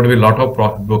there would be lot of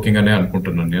profit booking అని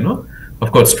అనుకుంటున్నాను నేను.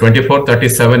 అఫ్ కోర్స్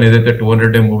 2437 ఏదైతే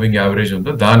 200-day మూవింగ్ యావరేజ్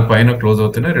ఉందో దానిపైన క్లోజ్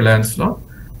అవుతూనే రిలయన్స్ లో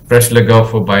ఫ్రెష్ లెగ్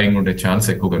ఆఫ్ బయింగ్ ఉండే ఛాన్స్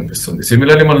ఎక్కువ కనిపిస్తుంది.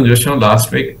 సిమిలర్లీ మనం చూసాం last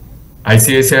week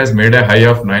ICICI has made a high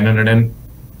of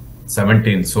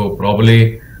 917. So probably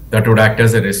that would act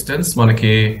as a resistance.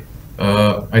 మనకి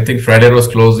I think Friday rose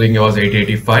closing was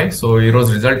 885. So ఈరోజు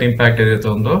result impact ఏదైతే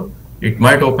ఉందో it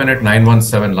might open at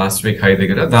 917 last week high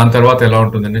దగ్గర. దాని తర్వాత ఎలా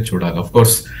ఉంటుందని చూడాలి. Of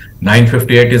course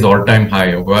 958 is all time high.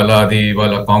 ఒకవేళ అది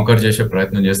ఇవాళ కాంకర్ చేసే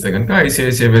ప్రయత్నం చేస్తే కనుక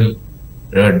ఐసిఐసిఐ విల్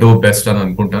డూ బెస్ట్ అని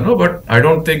అనుకుంటాను. But I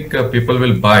don't think people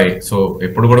will buy. So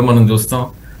ఎప్పుడు కూడా మనం చూస్తాం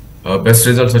బెస్ట్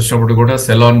రిజల్ట్స్ వచ్చినప్పుడు కూడా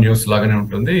సెల్ ఆన్ న్యూస్ లాగానే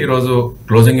ఉంటుంది. ఈ రోజు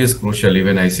closing is crucial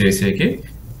even ఐసిఐసిఐకి.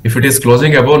 If it is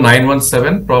closing above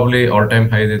 917, probably all-time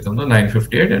high ఏదైతే ఉందో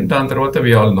 958, and దాని తర్వాత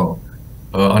we all know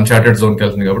uncharted zone కి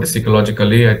వెళ్తుంది కాబట్టి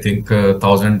psychologically I think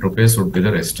 1,000 rupees would be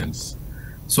the resistance.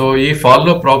 So ఈ ఫాల్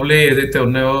లో ప్రాబ్లీ ఏదైతే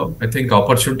ఉన్నాయో ఐ థింక్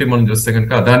ఆపర్చునిటీ మనం చూస్తే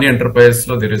కనుక అదాని ఎంటర్ప్రైజెస్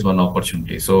లో there is one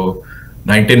opportunity. So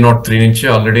 1903 నుంచి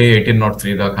ఆల్రెడీ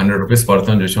 1803 దాకా 100 రూపీస్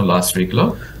పడుతుంది చూసాం లాస్ట్ వీక్ లో.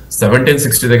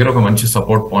 1760 దగ్గర ఒక మంచి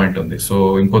సపోర్ట్ పాయింట్ ఉంది. సో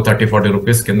ఇంకో 30-40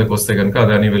 రూపీస్ కిందకు వస్తే కనుక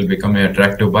Adani will become a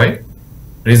attractive by.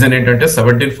 Reason ఏంటంటే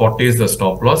 1740 is the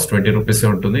stop loss, 20 rupees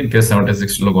ఉంటుంది ఇన్ కేస్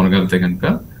 1760 లో కొనగలితే కనుక.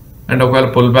 అండ్ ఒకవేళ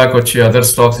పుల్ బ్యాక్ వచ్చి అదర్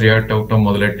స్టాక్స్ రియాక్ట్ అవటం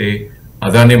మొదలెట్టి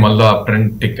అదాని మళ్ళీ అప్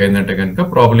ట్రెండ్ టిక్ అయిందంటే కనుక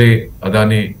ప్రాబ్లీ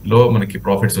అదానిలో మనకి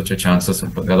ప్రాఫిట్స్ వచ్చే ఛాన్సెస్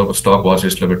ఉంటుంది. అదొక స్టాక్ వాచ్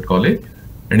లిస్ట్ లో పెట్టుకోవాలి.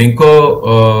 అండ్ ఇంకో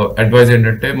అడ్వైజ్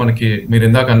ఏంటంటే మనకి మీరు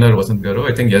ఇందాక అన్నారు వసంత్ గారు,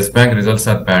 I think yes bank results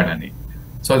are bad అని.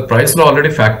 సో అది ప్రైస్ లో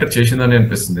ఆల్రెడీ ఫ్యాక్టర్ చేసిందని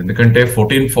అనిపిస్తుంది. ఎందుకంటే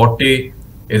 1440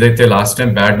 ఏదైతే లాస్ట్ టైం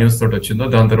బ్యాడ్ న్యూస్ తోటి వచ్చిందో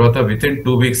దాని తర్వాత విత్ ఇన్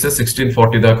 2 weeks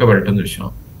 1640 దాకా వెళ్తుంది చూసాం.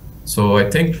 So I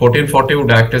think 1440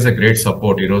 would act as a great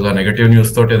support. ఈ రోజు ఆ నెగటివ్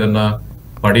న్యూస్ తోటి ఏదన్నా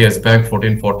పడి ఎస్ బ్యాంక్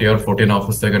 1440 or 14 ఆఫ్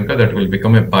వస్తే కనుక that will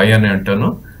become a by అని అంటాను.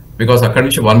 బికాస్ అక్కడ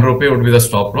నుంచి 1 rupee would be the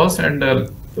stop loss. And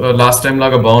last time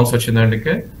లాగా బౌన్స్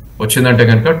వచ్చిందంటే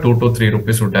కనుక 2 to 3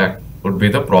 rupees would be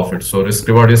the profit. So risk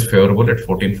reward is favourable at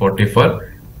 1440 for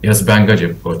yes bank గా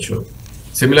చెప్పుకోవచ్చు.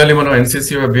 Similarly మనం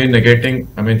ఎన్సీసీ బీన్ నెగేటింగ్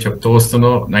చెప్తూ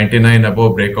వస్తున్నాం 99 అబోవ్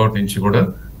బ్రేక్అవుట్ నుంచి కూడా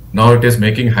now it is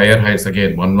making hire highs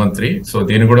again 113. So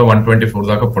దీని కూడా 124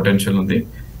 దాకా పొటెన్షియల్ ఉంది.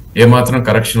 ఏమాత్రం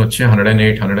కరెక్షన్ వచ్చి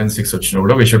 108, 106 వచ్చినా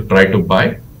కూడా we should try to buy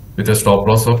with stop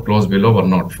loss of close below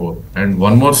 104. And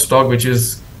one more stock which is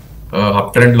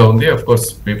up trend లో ఉంది. Of course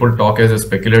people talk as a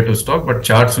speculative stock, but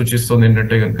chart సూచిస్తుంది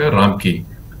ఏంటంటే కనుక Ramky.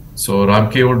 So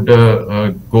Ramky would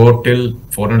go till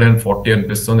 440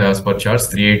 అనిపిస్తుంది as per charts.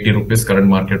 380 rupees current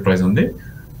market price ఉంది.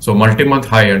 So multi month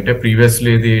high అంటే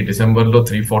previously ఇది December లో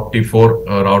 344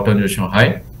 రావటం చూసాం high.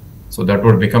 So that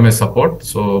would become a support.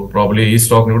 So probably ఈ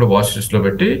స్టాక్ ని కూడా వాచ్ లిస్ట్ లో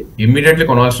పెట్టి ఇమ్మీడియట్లీ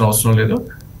కొనాల్సిన అవసరం లేదు.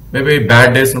 మేబీ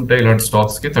బ్యాడ్ డేస్ ఉంటాయి ఇలాంటి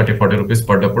స్టాక్స్ కి. 30-40 రూపీస్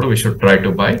పడ్డప్పుడు we should try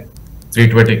to buy.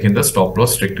 320 కింద స్టాప్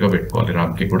లాస్ స్ట్రిక్ట్ గా పెట్టుకోవాలి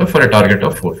రామ్కీ కూడా for a target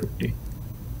of 450.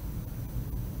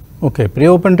 Okay, pre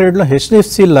open ట్రేడ్లో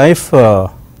HDFC life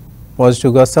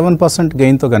పాజిటివ్గా 7%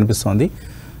 గెయిన్తో కనిపిస్తోంది.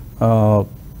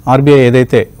 ఆర్బీఐ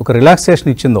ఏదైతే ఒక రిలాక్సేషన్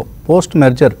ఇచ్చిందో post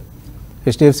merger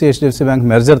HDFC bank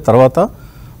merger తర్వాత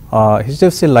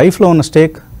హెచ్డిఎఫ్సి లైఫ్లో ఉన్న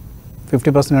స్టేక్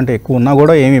 50% కంటే ఎక్కువ ఉన్నా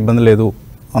కూడా ఏమీ ఇబ్బంది లేదు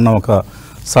అన్న ఒక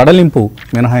సడలింపు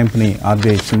మినహాయింపుని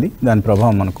ఆర్బీఐ ఇచ్చింది. దాని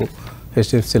ప్రభావం మనకు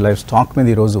హెచ్డిఎఫ్సి లైఫ్ స్టాక్ మీద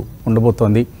ఈరోజు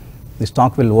ఉండబోతోంది. The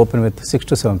stock will open with 6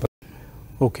 to 7%.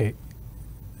 Okay,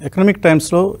 economic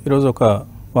టైమ్స్లో ఈరోజు ఒక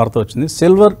వార్త వచ్చింది.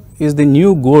 Silver is the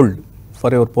new gold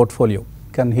for your portfolio,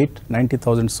 can hit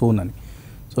 90,000 soon అని.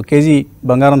 సో కేజీ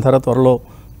బంగారం ధర త్వరలో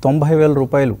 90,000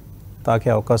 రూపాయలు తాకే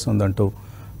అవకాశం ఉందంటూ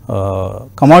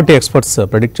కమాడిటీ ఎక్స్పర్ట్స్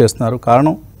ప్రెడిక్ట్ చేస్తున్నారు.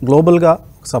 కారణం గ్లోబల్గా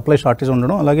సప్లై షార్టేజ్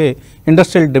ఉండడం, అలాగే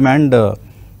ఇండస్ట్రియల్ డిమాండ్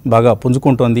బాగా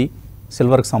పుంజుకుంటోంది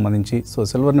సిల్వర్కి సంబంధించి. సో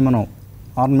సిల్వర్ని మనం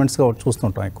ఆర్నమెంట్స్గా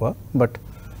చూస్తుంటాం ఎక్కువ, బట్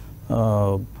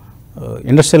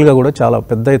ఇండస్ట్రియల్గా కూడా చాలా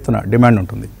పెద్ద ఎత్తున డిమాండ్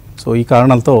ఉంటుంది. సో ఈ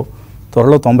కారణాలతో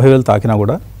త్వరలో 90,000 తాకినా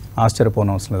కూడా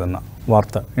ఆశ్చర్యపోనవసరం లేదన్న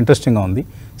వార్త ఇంట్రెస్టింగ్గా ఉంది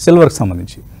సిల్వర్కి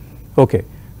సంబంధించి. ఓకే,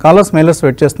 కాలర్స్ మెయిలర్స్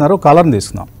వెయిట్ చేస్తున్నారు, కాలర్ని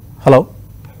తీసుకుందాం. Hello.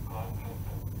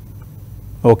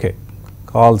 Okay,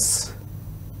 calls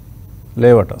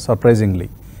లేవట surprisingly.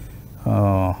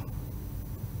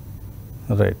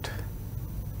 Right.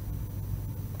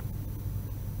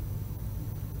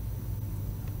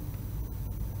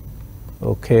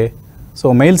 Okay, so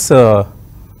mails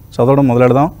చదవడం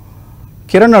మొదలెడదాం.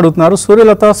 కిరణ్ అడుగుతున్నారు,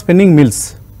 సూర్యలత స్పిన్నింగ్ మిల్స్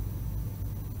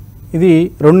ఇది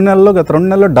గత 2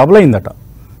 నెలల్లో డబుల్ అయిందట,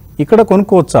 ఇక్కడ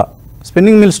కొనుక్కోవచ్చా?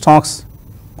 స్పిన్నింగ్ మిల్ స్టాక్స్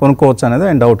కొనుక్కోవచ్చా అనేది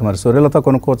ఆయన డౌట్. మరి సూర్యలత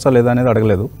కొనుక్కోవచ్చా లేదా అనేది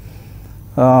అడగలేదు.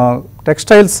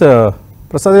 టెక్స్టైల్స్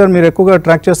ప్రసాద్ గారు మీరు ఎక్కువగా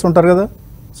ట్రాక్ చేస్తుంటారు కదా,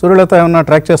 సూర్యలత ఏమన్నా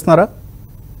ట్రాక్ చేస్తున్నారా?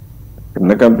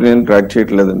 చిన్న కంపెనీని ట్రాక్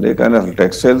చేయట్లేదండి, కానీ అసలు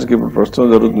టెక్స్టైల్స్కి ఇప్పుడు ప్రస్తుతం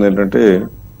జరుగుతుంది ఏంటంటే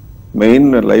main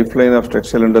life line of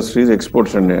textile industries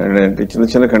exports అండి. అంటే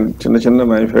చిన్న చిన్న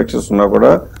మ్యానుఫ్యాక్చర్స్ ఉన్నా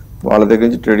కూడా వాళ్ళ దగ్గర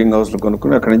నుంచి ట్రేడింగ్ హౌస్లు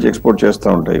కొనుక్కుని అక్కడి నుంచి ఎక్స్పోర్ట్ చేస్తూ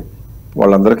ఉంటాయి.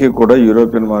 వాళ్ళందరికీ కూడా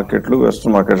యూరోపియన్ మార్కెట్లు,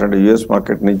 వెస్ట్రన్ మార్కెట్స్ అంటే యుఎస్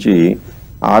మార్కెట్ నుంచి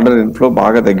ఆర్డర్ ఇన్ఫ్లో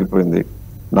బాగా తగ్గిపోయింది.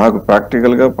 నాకు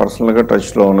ప్రాక్టికల్గా పర్సనల్గా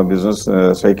టచ్లో ఉన్న బిజినెస్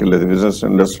సైకిల్ ఇది, బిజినెస్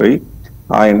ఇండస్ట్రీ.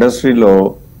 ఆ ఇండస్ట్రీలో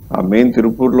ఆ మెయిన్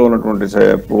తిరుపూర్లో ఉన్నటువంటి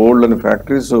ఓల్డ్ అని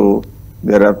factories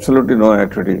they are absolutely no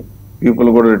activity. People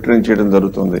కూడా రిటర్న్ చేయడం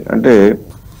జరుగుతుంది. అంటే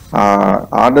ఆ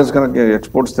ఆర్డర్స్ కనుక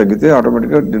ఎక్స్పోర్ట్స్ తగ్గితే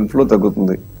ఆటోమేటిక్గా ఇన్ఫ్లో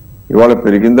తగ్గుతుంది. ఇవాళ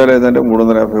పెరిగిందా లేదంటే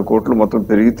 350 కోట్లు మొత్తం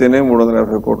పెరిగితేనే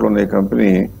 350 కోట్లు ఉన్న ఈ కంపెనీ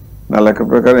నా లెక్క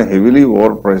ప్రకారం హెవీలీ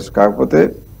ఓవర్ ప్రైస్. కాకపోతే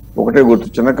ఒకటే గుర్తు,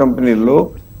 చిన్న కంపెనీల్లో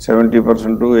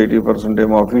 70%, 80%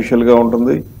 ఏమో అఫీషియల్గా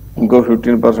ఉంటుంది, ఇంకో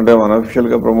 15% ఏమో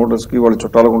అన్అఫీషియల్గా ప్రమోటర్స్కి వాళ్ళ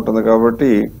చుట్టాలకు ఉంటుంది. కాబట్టి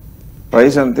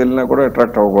ప్రైస్ ఎంత వెళ్ళినా కూడా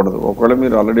అట్రాక్ట్ అవ్వకూడదు. ఒకవేళ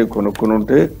మీరు ఆల్రెడీ కొనుక్కుని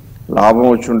ఉంటే లాభం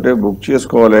వచ్చి ఉంటే బుక్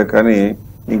చేసుకోవాలి, కానీ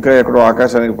ఇంకా ఎక్కడో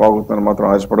ఆకాశానికి పాగుతుందని మాత్రం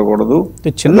ఆశపడకూడదు.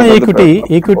 చిన్న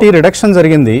ఈక్విటీ రిడక్షన్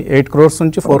జరిగింది, 8 crores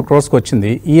నుంచి 4 crores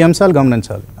వచ్చింది. ఈ అంశాలు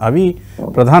గమనించాలి, అవి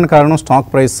ప్రధాన కారణం స్టాక్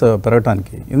ప్రైస్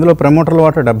పెరగటానికి. ఇందులో ప్రమోటర్ల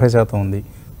వాటా 70% ఉంది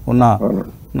ఉన్న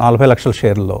 40 లక్షల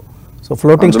షేర్లలో. సో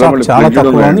ఫ్లోటింగ్ స్టాక్ చాలా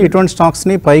తక్కువ ఉంది. ఇటువంటి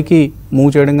స్టాక్స్ని పైకి మూవ్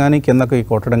చేయడం కానీ కిందకి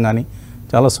కొట్టడం కానీ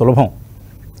చాలా సులభం.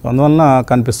 సో అందువలన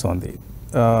కనిపిస్తోంది.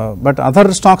 బట్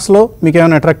అదర్ స్టాక్స్లో మీకు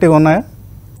ఏమైనా అట్రాక్టివ్ ఉన్నాయా?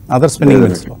 Other spinning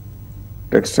మిల్స్లో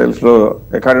టెక్స్టైల్స్లో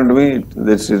according to me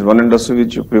this is one industry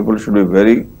which people should be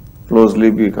very closely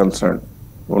be concern.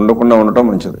 ఉండకుండా ఉండటం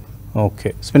మంచిది. ఓకే,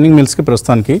 స్పిన్నింగ్ మిల్స్కి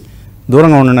ప్రస్తుతానికి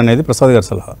దూరంగా ఉండండి అనేది ప్రసాద్ గారి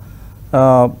సలహా.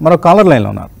 మరో కాలర్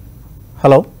లైన్లో ఉన్నారు.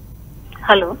 హలో.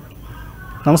 హలో,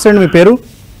 నమస్తే అండి, మీ పేరు?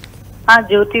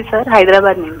 జ్యోతి సార్,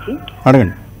 హైదరాబాద్ నుంచి.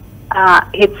 అడగండి.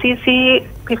 హెచ్సిసి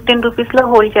 15 రూపీస్ లో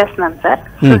హోల్డ్ చేస్తున్నాను సార్.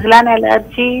 సుజలాన్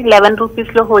ఎలర్జీ 11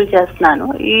 రూపీస్ లో హోల్డ్ చేస్తున్నాను.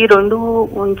 ఈ రెండు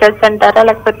ఉంచచ్చు అంటారా,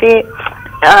 లేకపోతే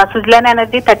సుజలాన్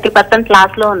ఎనర్జీ 30%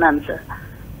 లాస్ లో ఉన్నాను సార్.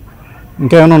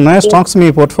 ఇంకేమైనా ఉన్నాయా స్టాక్స్ మీ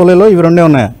పోర్ట్ఫోలియోలో? ఇవి రెండే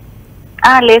ఉన్నాయా?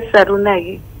 లేదు సార్,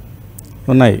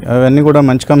 ఉన్నాయి. అవన్నీ కూడా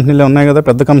మంచి కంపెనీలే ఉన్నాయి కదా,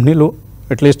 పెద్ద కంపెనీలు,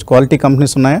 అట్లీస్ట్ క్వాలిటీ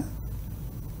కంపెనీస్ ఉన్నాయా?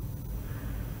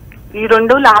 ఈ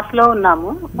రెండు లాస్ లో ఉన్నాము.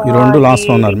 ఈ రెండు లాస్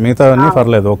లో ఉన్నారు, మిగతా అన్ని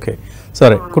పర్లేదు. ఓకే,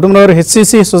 సరే. కుటుంబంలో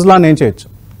హెచ్సిసి సుజలాన్ ఏం చేయొచ్చు?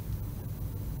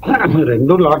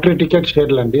 రెండు లాటరీ టికెట్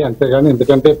షేర్లు అండి, అంతేగాని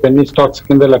ఎందుకంటే పెన్నీ స్టాక్స్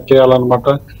కింద లెక్క చేయాలన్నమాట.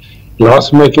 లాస్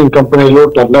మేకింగ్ కంపెనీలు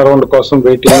టర్న్ అరౌండ్ కోసం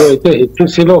వెయిటింగ్. అయితే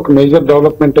హెచ్సిసిలో ఒక మేజర్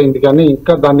డెవలప్మెంట్ అయింది, కానీ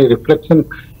ఇంకా దాని రిఫ్లెక్షన్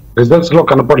రిజల్ట్స్ లో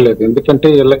కనపడలేదు. ఎందుకంటే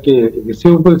వీళ్ళకి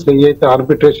రిసీవబుల్స్ ఏవైతే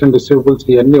ఆర్బిట్రేషన్ రిసీవబుల్స్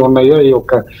ఇవన్నీ ఉన్నాయో ఈ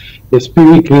యొక్క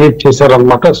ఎస్పీవి క్రియేట్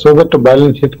చేశారనమాట. So that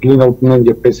balance sheet clean అవుతుందని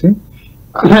చెప్పేసి.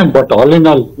 But all in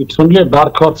all it's only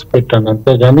dark horse పెట్టాను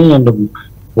అంతేగాని. And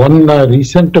one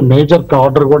recent major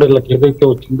order కూడా వీళ్ళకి ఏదైతే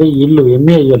వచ్చిందో వీళ్ళు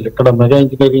ఎంఏ అయ్యారు ఇక్కడ మెగా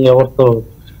ఇంజనీరింగ్ ఎవరితో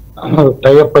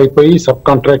టైఅప్ అయిపోయి సబ్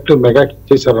కాంట్రాక్ట్ మెగా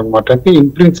ఇచ్చేసారనమాట. అంటే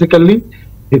ఇంప్రిన్సికల్లీ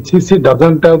HCC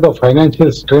doesn't have the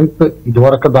financial strength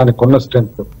ఇదివరకు దానికి ఉన్న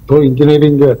స్ట్రెంగ్త్ తో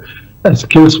ఇంజనీరింగ్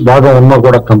స్కిల్స్ బాగా ఉన్నా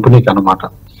కూడా కంపెనీకి అనమాట.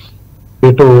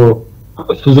 ఇటు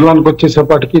సుజలాన్కి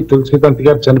వచ్చేసేపటికి తులసిదంతి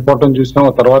గారు చనిపోవటం చూసాం.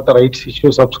 ఆ తర్వాత రైట్స్ ఇష్యూ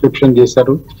సబ్స్క్రిప్షన్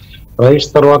చేశారు.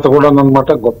 రైట్స్ తర్వాత కూడా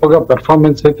అనమాట గొప్పగా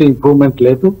పెర్ఫార్మెన్స్ అయితే ఇంప్రూవ్మెంట్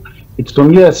లేదు. It's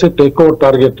only us A take over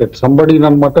targeted somebody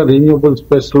అనమాట. రీన్యూబుల్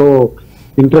స్పేస్ లో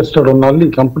ఇంట్రెస్టెడ్ ఉన్న వాళ్ళు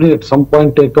ఈ company at some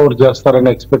point take over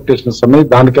చేస్తారనే ఎక్స్పెక్టేషన్స్ ఉన్నాయి.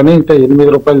 దానికనే ఇంకా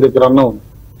 8 రూపాయల దగ్గర ఉన్నాం.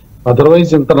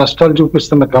 అదర్వైజ్ ఇంత నష్టాలు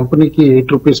చూపిస్తున్న కంపెనీకి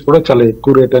 8 రూపీస్ కూడా చాలా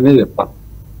ఎక్కువ రేట్ అనే చెప్పాలి.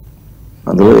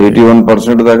 అందులో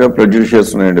 81% దాకా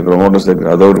ప్రెడ్యూషియస్ ఉన్నాయండి ప్రమోటర్స్ దగ్గర.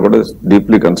 అదొకటి కూడా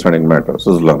deeply concerning matter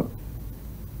Suzlon.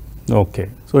 Okay,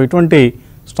 so ఇటువంటి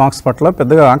స్టాక్స్ పట్ల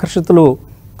పెద్దగా ఆకర్షితులు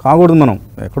కాకూడదు మనం.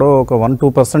 ఎక్కడో ఒక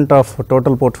 1-2% ఆఫ్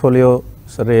టోటల్ పోర్ట్ఫోలియో.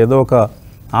 సరే, ఏదో ఒక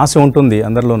ఆశ ఉంటుంది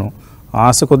అందరిలోనూ,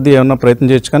 ఆశ కొద్దీ ఏమన్నా ప్రయత్నం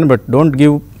చేయొచ్చు, కానీ but don't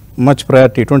give much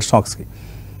priority ఇటువంటి స్టాక్స్కి.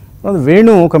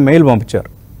 వేణు ఒక మెయిల్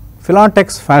పంపించారు.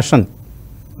 ఫిలాటెక్స్ ఫ్యాషన్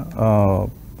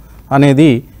అనేది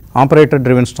ఆపరేటర్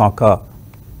డ్రివెన్ స్టాకా?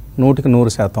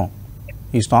 100%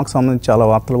 ఈ స్టాక్ సంబంధించి చాలా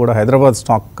వార్తలు కూడా హైదరాబాద్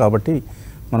స్టాక్ కాబట్టి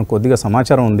మనకు కొద్దిగా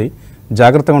సమాచారం ఉంది.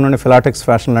 జాగ్రత్తగా ఉండండి. ఫిలాటెక్స్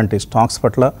ఫ్యాషన్ లాంటి స్టాక్స్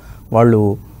పట్ల వాళ్ళు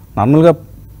నార్మల్గా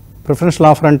ప్రిఫరెన్షియల్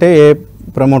ఆఫర్ అంటే ఏ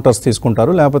ప్రమోటర్స్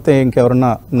తీసుకుంటారు, లేకపోతే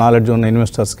ఇంకెవరన్నా నాలెడ్జ్ ఉన్న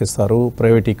ఇన్వెస్టర్స్కి ఇస్తారు,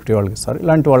 ప్రైవేట్ ఈక్విటీ వాళ్ళకి ఇస్తారు,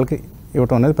 ఇలాంటి వాళ్ళకి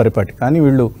ఇవ్వటం అనేది పరిపాటి. కానీ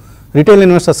వీళ్ళు రిటైల్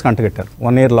ఇన్వెస్టర్స్కి అంటగట్టారు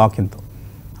 1 year లాకిన్తో.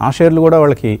 ఆ షేర్లు కూడా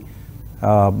వాళ్ళకి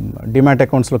డిమాట్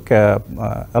అకౌంట్స్లో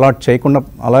అలాట్ చేయకుండా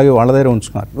అలాగే వాళ్ళ దగ్గర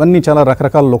ఉంచుకున్నారు. ఇవన్నీ చాలా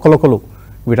రకరకాల లుకలుకలు.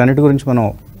 వీటన్నిటి గురించి మనం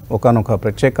ఒకనొక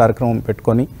ప్రత్యేక కార్యక్రమం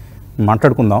పెట్టుకొని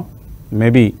మాట్లాడుకుందాం.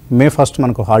 మేబీ May 1st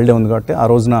మనకు హాలిడే ఉంది కాబట్టి ఆ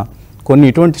రోజున కొన్ని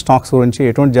ఇటువంటి స్టాక్స్ గురించి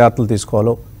ఎటువంటి జాగ్రత్తలు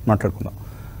తీసుకోవాలో మాట్లాడుకుందాం.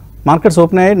 మార్కెట్స్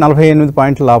ఓపెన్ అయ్యాయి 48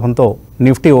 పాయింట్ల లాభంతో.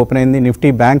 నిఫ్టీ ఓపెన్ అయింది. నిఫ్టీ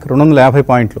బ్యాంక్ 250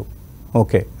 పాయింట్లు.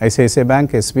 Okay, ICICI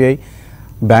bank, SBI,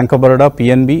 bank of Baroda,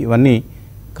 PNB ఇవన్నీ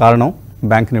కారణం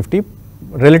బ్యాంక్ నిఫ్టీ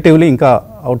రిలేటివ్లీ ఇంకా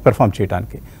అవుట్ పెర్ఫామ్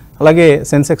చేయడానికి. అలాగే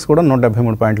సెన్సెక్స్ కూడా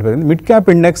 173 పాయింట్లు పెరిగింది. మిడ్ క్యాప్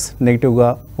ఇండెక్స్ నెగిటివ్గా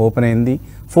ఓపెన్ అయింది.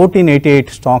 1488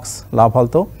 స్టాక్స్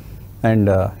లాభాలతో అండ్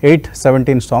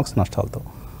 817 స్టాక్స్ నష్టాలతో.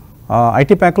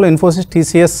 IT ప్యాక్లో Infosys,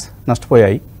 TCS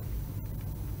నష్టపోయాయి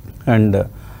and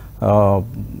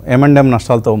M&M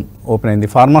నష్టాలతో ఓపెన్ అయింది.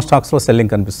 ఫార్మా స్టాక్స్లో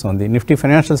సెల్లింగ్ కనిపిస్తుంది. Nifty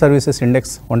financial services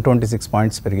index 126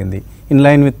 points పెరిగింది, in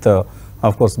line with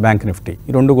of course bank Nifty.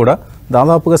 ఈ రెండు కూడా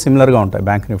దాదాపుగా సిమిలర్గా ఉంటాయి,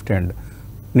 bank Nifty and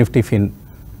Nifty fin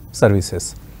services.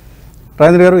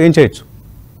 Rajendra గారు ఏం చేయొచ్చు?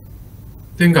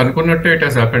 థింక్ అనుకున్నట్టే ఇట్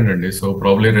హాస్ హ్యాపెండ్ అండి. సో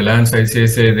ప్రాబ్లీ రిలయన్స్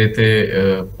ఐసిఐసిఐ ఏదైతే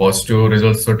పాజిటివ్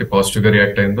రిజల్ట్స్ తోటి పాజిటివ్ గా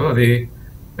రియాక్ట్ అయిందో అది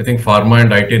I think pharma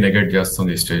and IT negate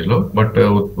చేస్తుంది ఈ స్టేజ్ లో. బట్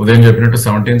ఉదయం చెప్పినట్టు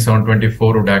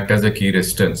 17,724 would act as a key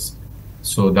resistance.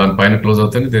 So దానిపైన క్లోజ్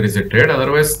అవుతుంది. There is a trade.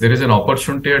 Otherwise there is an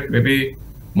opportunity at maybe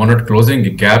మొన్నటి క్లోజింగ్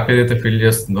గ్యాప్ ఏదైతే ఫిల్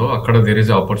చేస్తుందో అక్కడ దెర్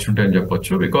ఇస్ ఆపర్చునిటీ అని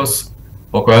చెప్పొచ్చు. బికాస్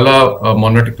ఒకవేళ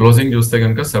మొన్నటి క్లోజింగ్ చూస్తే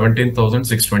కనుక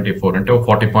 17,624 అంటే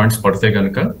 40 పాయింట్స్ పడితే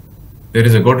కనుక there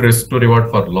is a good risk to reward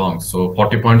for long. So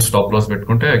 40 points stop loss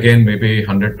పెట్టుకుంటే again maybe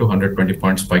 100 to 120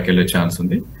 points పైకి వెళ్ళే ఛాన్స్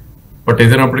ఉంది. బట్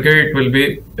ఏదైనప్పటికీ it will be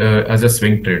as a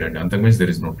swing trade అండి. అంతకు means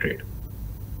there is no trade.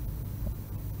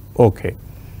 Okay,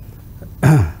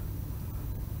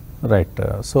 right.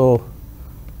 So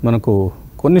మనకు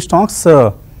కొన్ని stocks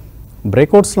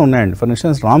బ్రేక్అవుట్స్లో ఉన్నాయండి. ఫర్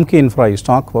ఇన్స్టెన్స్ రామ్కీ ఇన్ఫ్రా ఈ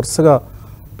స్టాక్ వరుసగా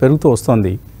పెరుగుతూ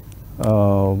వస్తుంది.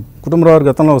 కుటుంబరావు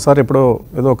గతంలో ఒకసారి ఎప్పుడో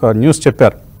ఏదో ఒక న్యూస్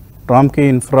చెప్పారు, రామ్కీ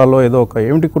ఇన్ఫ్రాలో ఏదో ఒక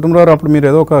ఏమిటి కుటుంబరావు అప్పుడు మీరు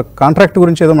ఏదో ఒక కాంట్రాక్ట్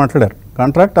గురించి ఏదో మాట్లాడారు.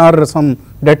 Contract are some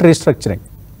debt restructuring?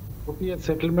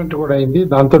 Settlement కూడా అయింది,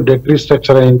 దాంతో డెట్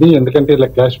రీస్ట్రక్చర్ అయింది. ఎందుకంటే ఇలా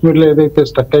కాశ్మీర్ లో ఏదైతే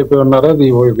స్టక్ అయిపోయి ఉన్నారో అది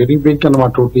వెరీ బిగ్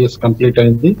అన్నమాట. 2 years కంప్లీట్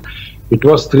అయింది. ఇట్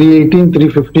వాస్ 318,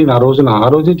 315 ఆ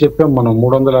రోజే చెప్పాం మనం.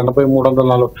 380,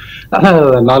 340,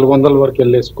 400 వరకు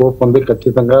వెళ్ళే స్కోప్ ఉంది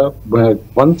ఖచ్చితంగా.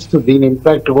 వన్స్ దీని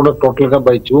ఇంపాక్ట్ కూడా టోటల్ గా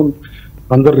బై జూన్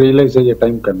అందరు రియలైజ్ అయ్యే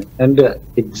టైం కానీ. And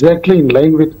exactly in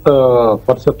line with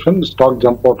perception stock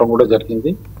jump అవటం కూడా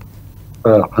జరిగింది.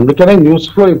 అందుకనే న్యూస్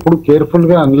ఫ్లో ఇప్పుడు కేర్ఫుల్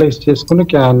గా అనలైజ్ చేసుకుని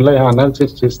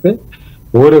అనాలిసిస్ చేస్తే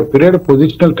over a period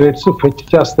positional trades fetch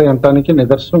చేస్తాయి అంటానికి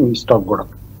నిదర్శనం ఈ స్టాక్ కూడా.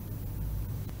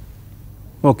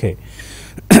 ఓకే,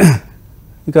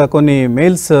 ఇంకా కొన్ని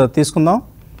మెయిల్స్ తీసుకుందాం.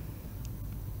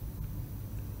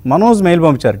 మనోజ్ మెయిల్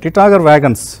పంపించారు. టిటాగర్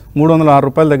వ్యాగన్స్ 306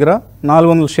 రూపాయల దగ్గర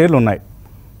 400 షేర్లు ఉన్నాయి.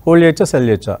 హోల్డ్ చేయొచ్చా, సెల్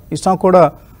చేయొచ్చా? ఈ స్టాక్ కూడా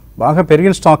బాగా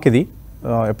పెరిగిన స్టాక్ ఇది.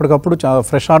 ఎప్పటికప్పుడు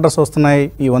ఫ్రెష్ ఆర్డర్స్ వస్తున్నాయి.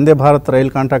 ఈ వందే భారత్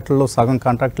రైల్ కాంట్రాక్టుల్లో సగం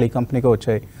కాంట్రాక్ట్లు ఈ కంపెనీకి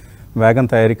వచ్చాయి. వ్యాగన్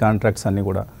తయారీ కాంట్రాక్ట్స్ అన్నీ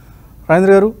కూడా.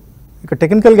 రాజేంద్ర గారు, ఇక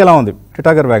టెక్నికల్గా ఎలా ఉంది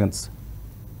Titagarh wagons?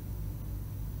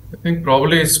 I think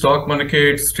probably stock మనకి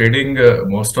it's trading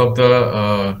most of the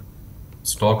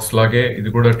stocks లాగే ఇది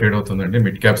కూడా ట్రేడ్ అవుతుందండి,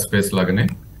 మిడ్ క్యాప్ స్పేస్ లాగానే.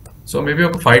 సో మేబీ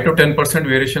ఒక 5 to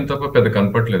 10% వేరియేషన్ తప్ప పెద్ద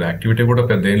కనపట్లేదు. యాక్టివిటీ కూడా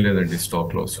పెద్ద ఏం లేదండి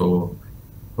స్టాక్ లో. సో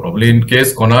ప్రాబ్లీ ఇన్ కేస్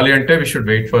కొనాలి అంటే we should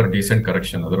wait for decent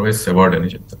correction, otherwise award అని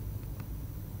చెప్తాను.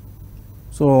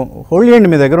 సో హోల్డ్ చేయండి.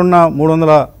 మీ దగ్గర ఉన్న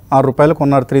 306 రూపాయలు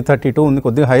కొన్నారు, 332 ఉంది.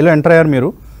 కొద్దిగా హైలో ఎంటర్ అయ్యారు మీరు.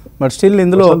 బట్ స్టిల్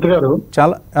ఇందులో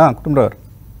చాలా కుటుంబరావు గారు,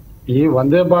 ఈ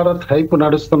వందే భారత్ హైప్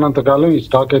నడుస్తున్నంత కాలం ఈ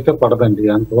స్టాక్ అయితే పడదండి,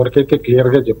 అంతవరకు అయితే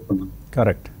క్లియర్ గా చెప్తున్నాను.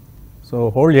 కరెక్ట్. సో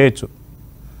హోల్డ్ చేయొచ్చు.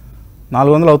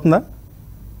 400 అవుతుందా?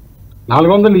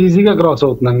 400 ఈజీగా క్రాస్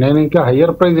అవుతుందండి. నేను ఇంకా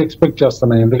హయ్యర్ ప్రైస్ ఎక్స్పెక్ట్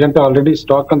చేస్తున్నాను. ఎందుకంటే ఆల్రెడీ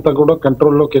స్టాక్ అంతా కూడా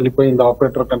కంట్రోల్లోకి వెళ్ళిపోయింది,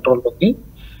 ఆపరేటర్ కంట్రోల్లోకి.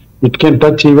 It can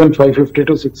touch even 550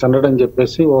 to 600 అని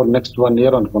చెప్పేసి నెక్స్ట్ 1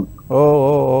 year అనుకుంటున్నాను.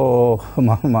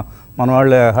 మన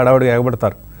వాళ్ళు హడావుడిగా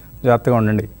ఎగబడతారు, జాగ్రత్తగా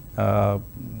ఉండండి.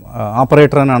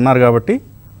 ఆపరేటర్ అని అన్నారు కాబట్టి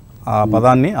ఆ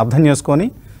పదాన్ని అర్థం చేసుకొని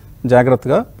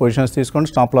జాగ్రత్తగా పొజిషన్స్ తీసుకోండి.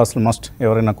 స్టాప్ లాస్లు మస్ట్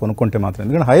ఎవరైనా కొనుక్కుంటే మాత్రం,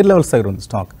 ఎందుకంటే హైయర్ లెవెల్స్ దగ్గర ఉంది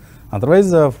స్టాక్.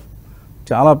 అదర్వైజ్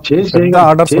చాలా పెద్ద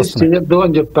ఆర్డర్స్ చేయొద్దు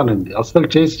అని చెప్తానండి, అసలు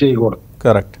చేసి చేయకూడదు.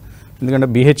 కరెక్ట్. ఎందుకంటే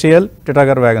BHEL,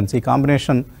 టిటాగర్ వ్యాగన్స్ ఈ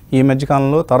కాంబినేషన్ ఈ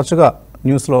మధ్యకాలంలో తరచుగా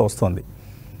న్యూస్లో వస్తుంది.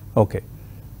 ఓకే,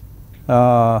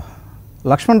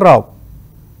 లక్ష్మణ్ రావు,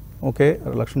 ఓకే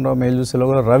లక్ష్మణ్ రావు మెయిల్ చూసేలో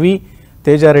కూడా రవి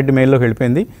తేజారెడ్డి మెయిల్లోకి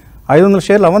వెళ్ళిపోయింది. 500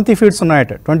 షేర్లు అవంతి ఫీడ్స్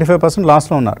ఉన్నాయట, 25%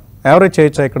 లాస్లో ఉన్నారు. యావరేజ్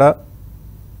చేయొచ్చా ఇక్కడ?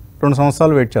 2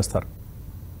 సంవత్సరాలు వెయిట్ చేస్తారు.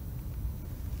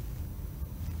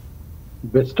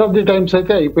 బెస్ట్ ఆఫ్ ది టైమ్స్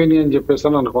అయితే అయిపోయినాయి అని చెప్పేసి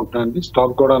అని అనుకుంటున్నాను అండి.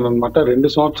 స్టాక్ కూడా అనమాట 2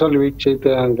 సంవత్సరాలు వెయిట్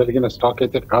చేయగలిగిన స్టాక్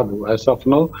అయితే కాదు యాజ్ ఆఫ్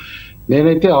నౌ.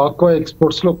 నేనైతే ఆక్వా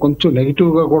ఎక్స్పోర్ట్స్ లో కొంచెం నెగిటివ్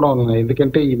గా కూడా ఉన్నాయి.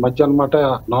 ఎందుకంటే ఈ మధ్య అనమాట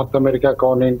నార్త్ అమెరికా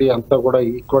కానివ్వండి అంతా కూడా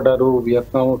ఈక్వడారు,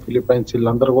 వియత్నాం, ఫిలిప్పైన్స్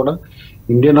వీళ్ళందరూ కూడా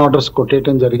ఇండియన్ ఆర్డర్స్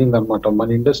కొట్టేయడం జరిగింది అనమాట.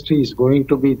 మన industry is going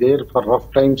to be there for rough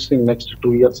times in next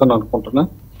 2 years అని అనుకుంటున్నా.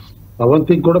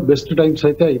 అవంతికి కూడా బెస్ట్ టైమ్స్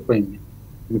అయితే అయిపోయింది.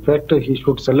 In fact he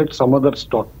should select some other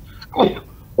stock.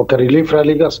 ఒక రిలీఫ్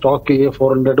ర్యాలీగా స్టాక్ ఏ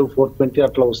 400, 420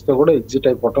 అట్లా వస్తే కూడా ఎగ్జిట్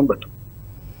అయిపోవటం బెటర్.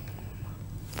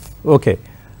 ఓకే,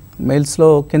 మెయిల్స్లో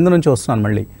కింద నుంచి వస్తున్నాను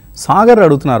మళ్ళీ. సాగర్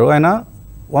అడుగుతున్నారు, ఆయన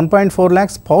 1.4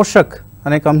 lakhs పౌషక్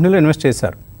అనే కంపెనీలో ఇన్వెస్ట్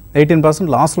చేశారు,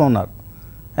 18% లాస్లో ఉన్నారు.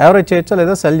 యావరేజ్ చేయొచ్చా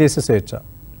లేదా సెల్ చేసేసేయచ్చా?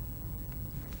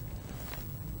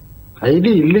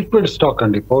 హైలీ ఇల్లిక్విడ్ స్టాక్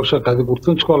అండి పౌషక్, అది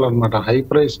గుర్తుంచుకోవాలన్నమాట. High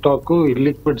price stock,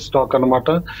 illiquid stock అనమాట.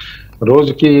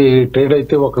 రోజుకి ట్రేడ్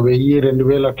అయితే 1000,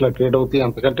 2000 అట్లా ట్రేడ్ అవుతాయి,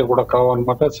 అంతకంటే కూడా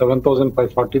కావన్నమాట.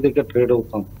 7540 దగ్గర ట్రేడ్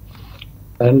అవుతాం.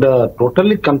 And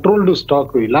totally controlled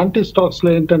stock. ఇలాంటి స్టాక్స్ లో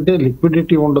ఏంటంటే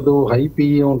లిక్విడిటీ ఉండదు, హై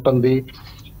పిఈ ఉంటుంది,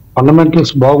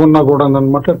 ఫండమెంటల్స్ బాగున్నా కూడా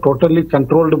అనమాట. Totally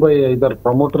controlled by either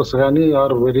promoters కానీ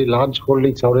ఆర్ వెరీ లార్జ్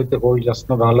హోల్డింగ్స్ ఎవరైతే హోల్డ్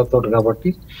చేస్తున్నారో వాళ్ళతో. కాబట్టి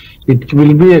it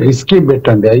will be A risky bet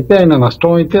అండి. అయితే ఆయన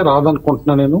నష్టం అయితే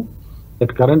రాదనుకుంటున్నా నేను.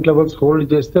 అట్ కరెంట్ లెవెల్స్ హోల్డ్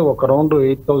చేస్తే ఒక రౌండ్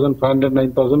 8500,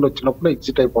 9000 వచ్చినప్పుడు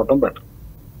ఎగ్జిట్ అయిపోవడం బెటర్.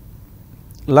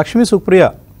 లక్ష్మీ సుప్రియ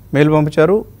మెయిల్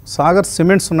పంపించారు, సాగర్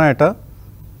సిమెంట్స్ ఉన్నాయట,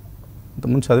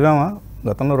 ఇంతకుముందు చదివామా,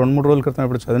 గతంలో 2-3 రోజుల క్రితం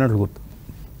ఇప్పుడు చదివినట్లు గుర్తు.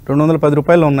 210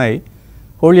 రూపాయలు ఉన్నాయి,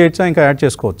 హోల్డ్ చేయొచ్చా, ఇంకా యాడ్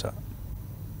చేసుకోవచ్చా?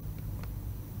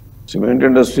 సిమెంట్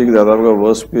ఇండస్ట్రీకి దాదాపుగా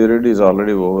worst period is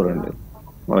already over అండి.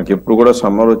 మనకి ఎప్పుడు కూడా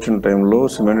సమ్మర్ వచ్చిన టైంలో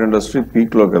సిమెంట్ ఇండస్ట్రీ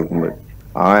పీక్లోకి వెళ్తుంది.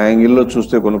 ఆ యాంగిల్లో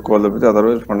చూస్తే కొనుక్కోవాలి తప్పితే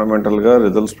అదర్వైజ్ ఫండమెంటల్గా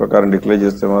రిజల్ట్స్ ప్రకారం డిక్లేర్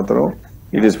చేస్తే మాత్రం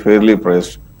it is fairly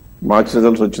priced. March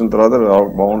results వచ్చిన తర్వాత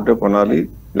బాగుంటే కొనాలి,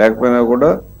 లేకపోయినా కూడా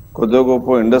కొద్దిగా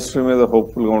గొప్ప ఇండస్ట్రీ మీద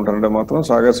హోప్ఫుల్గా ఉంటారంటే మాత్రం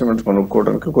సాగర్ సిమెంట్స్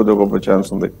కొనుక్కోవడానికి కొద్దిగా గొప్ప ఛాన్స్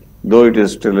ఉంది, though it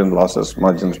is still in losses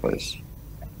margins price.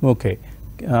 Okay,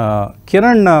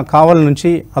 Kiran కావల్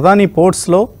నుంచి అదానీ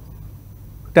పోర్ట్స్లో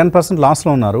 10%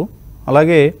 లాస్లో ఉన్నారు,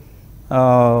 అలాగే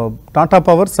టాటా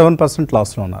పవర్ 7%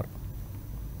 లాస్లో ఉన్నారు.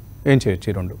 ఏం చేయొచ్చు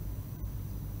ఈ రెండు?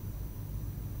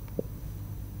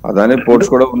 అదానీ పోర్ట్స్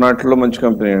కూడా ఉన్నట్లో మంచి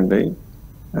కంపెనీ అండి.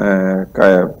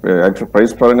 యాక్చువల్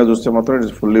ప్రైస్ పరంగా చూస్తే మాత్రం it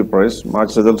is fully price.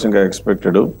 March results ఇంకా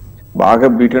ఎక్స్పెక్టెడ్. బాగా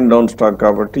బీట్ అండ్ డౌన్ స్టాక్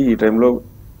కాబట్టి ఈ టైంలో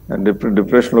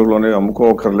డిప్రెషన్లోనే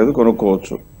అమ్ముకోవక్కర్లేదు,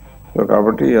 కొనుక్కోవచ్చు. సో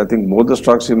కాబట్టి I think both the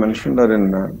stocks ఈ mention are in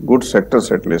good sectors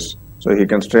at least. So he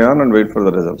can stay on and wait for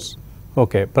the results.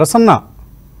 Okay, Prasanna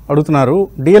అడుగుతున్నారు,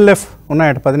 DLF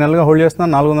ఉన్నాయట, 10 నెలలుగా హోల్డ్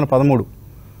చేస్తున్నారు, 413,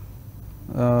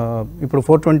 ఇప్పుడు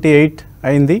 428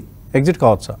 అయింది, ఎగ్జిట్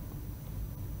కావచ్చా?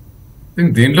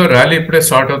 దీంట్లో ర్యాలీ ఇప్పుడే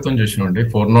స్టార్ట్ అవుతుంది చూసినండి.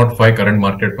 405 కరెంట్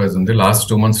మార్కెట్ ప్రైస్ ఉంది. లాస్ట్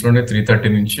 2 months లోనే 330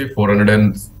 నుంచి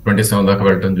 427 దాకా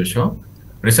వెళ్ళటం చూసాం.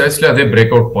 ప్రిసైస్లీ అదే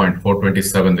బ్రేక్అవుట్ పాయింట్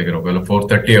 427 దగ్గర. ఒకవేళ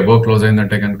 430 అబౌవ్ క్లోజ్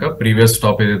అయిందంటే కనుక ప్రీవియస్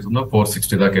స్టాప్ ఏదైతుందో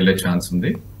 460 దాకా వెళ్ళే ఛాన్స్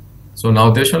ఉంది. సో నా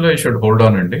ఉద్దేశంలో ఈ షుడ్ హోల్డ్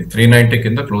ఆన్ అండి. 390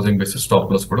 కింద క్లోజింగ్ బేసిస్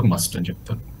స్టాప్ లాస్ కూడా మస్ట్ అని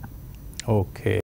చెప్తాను. ఓకే.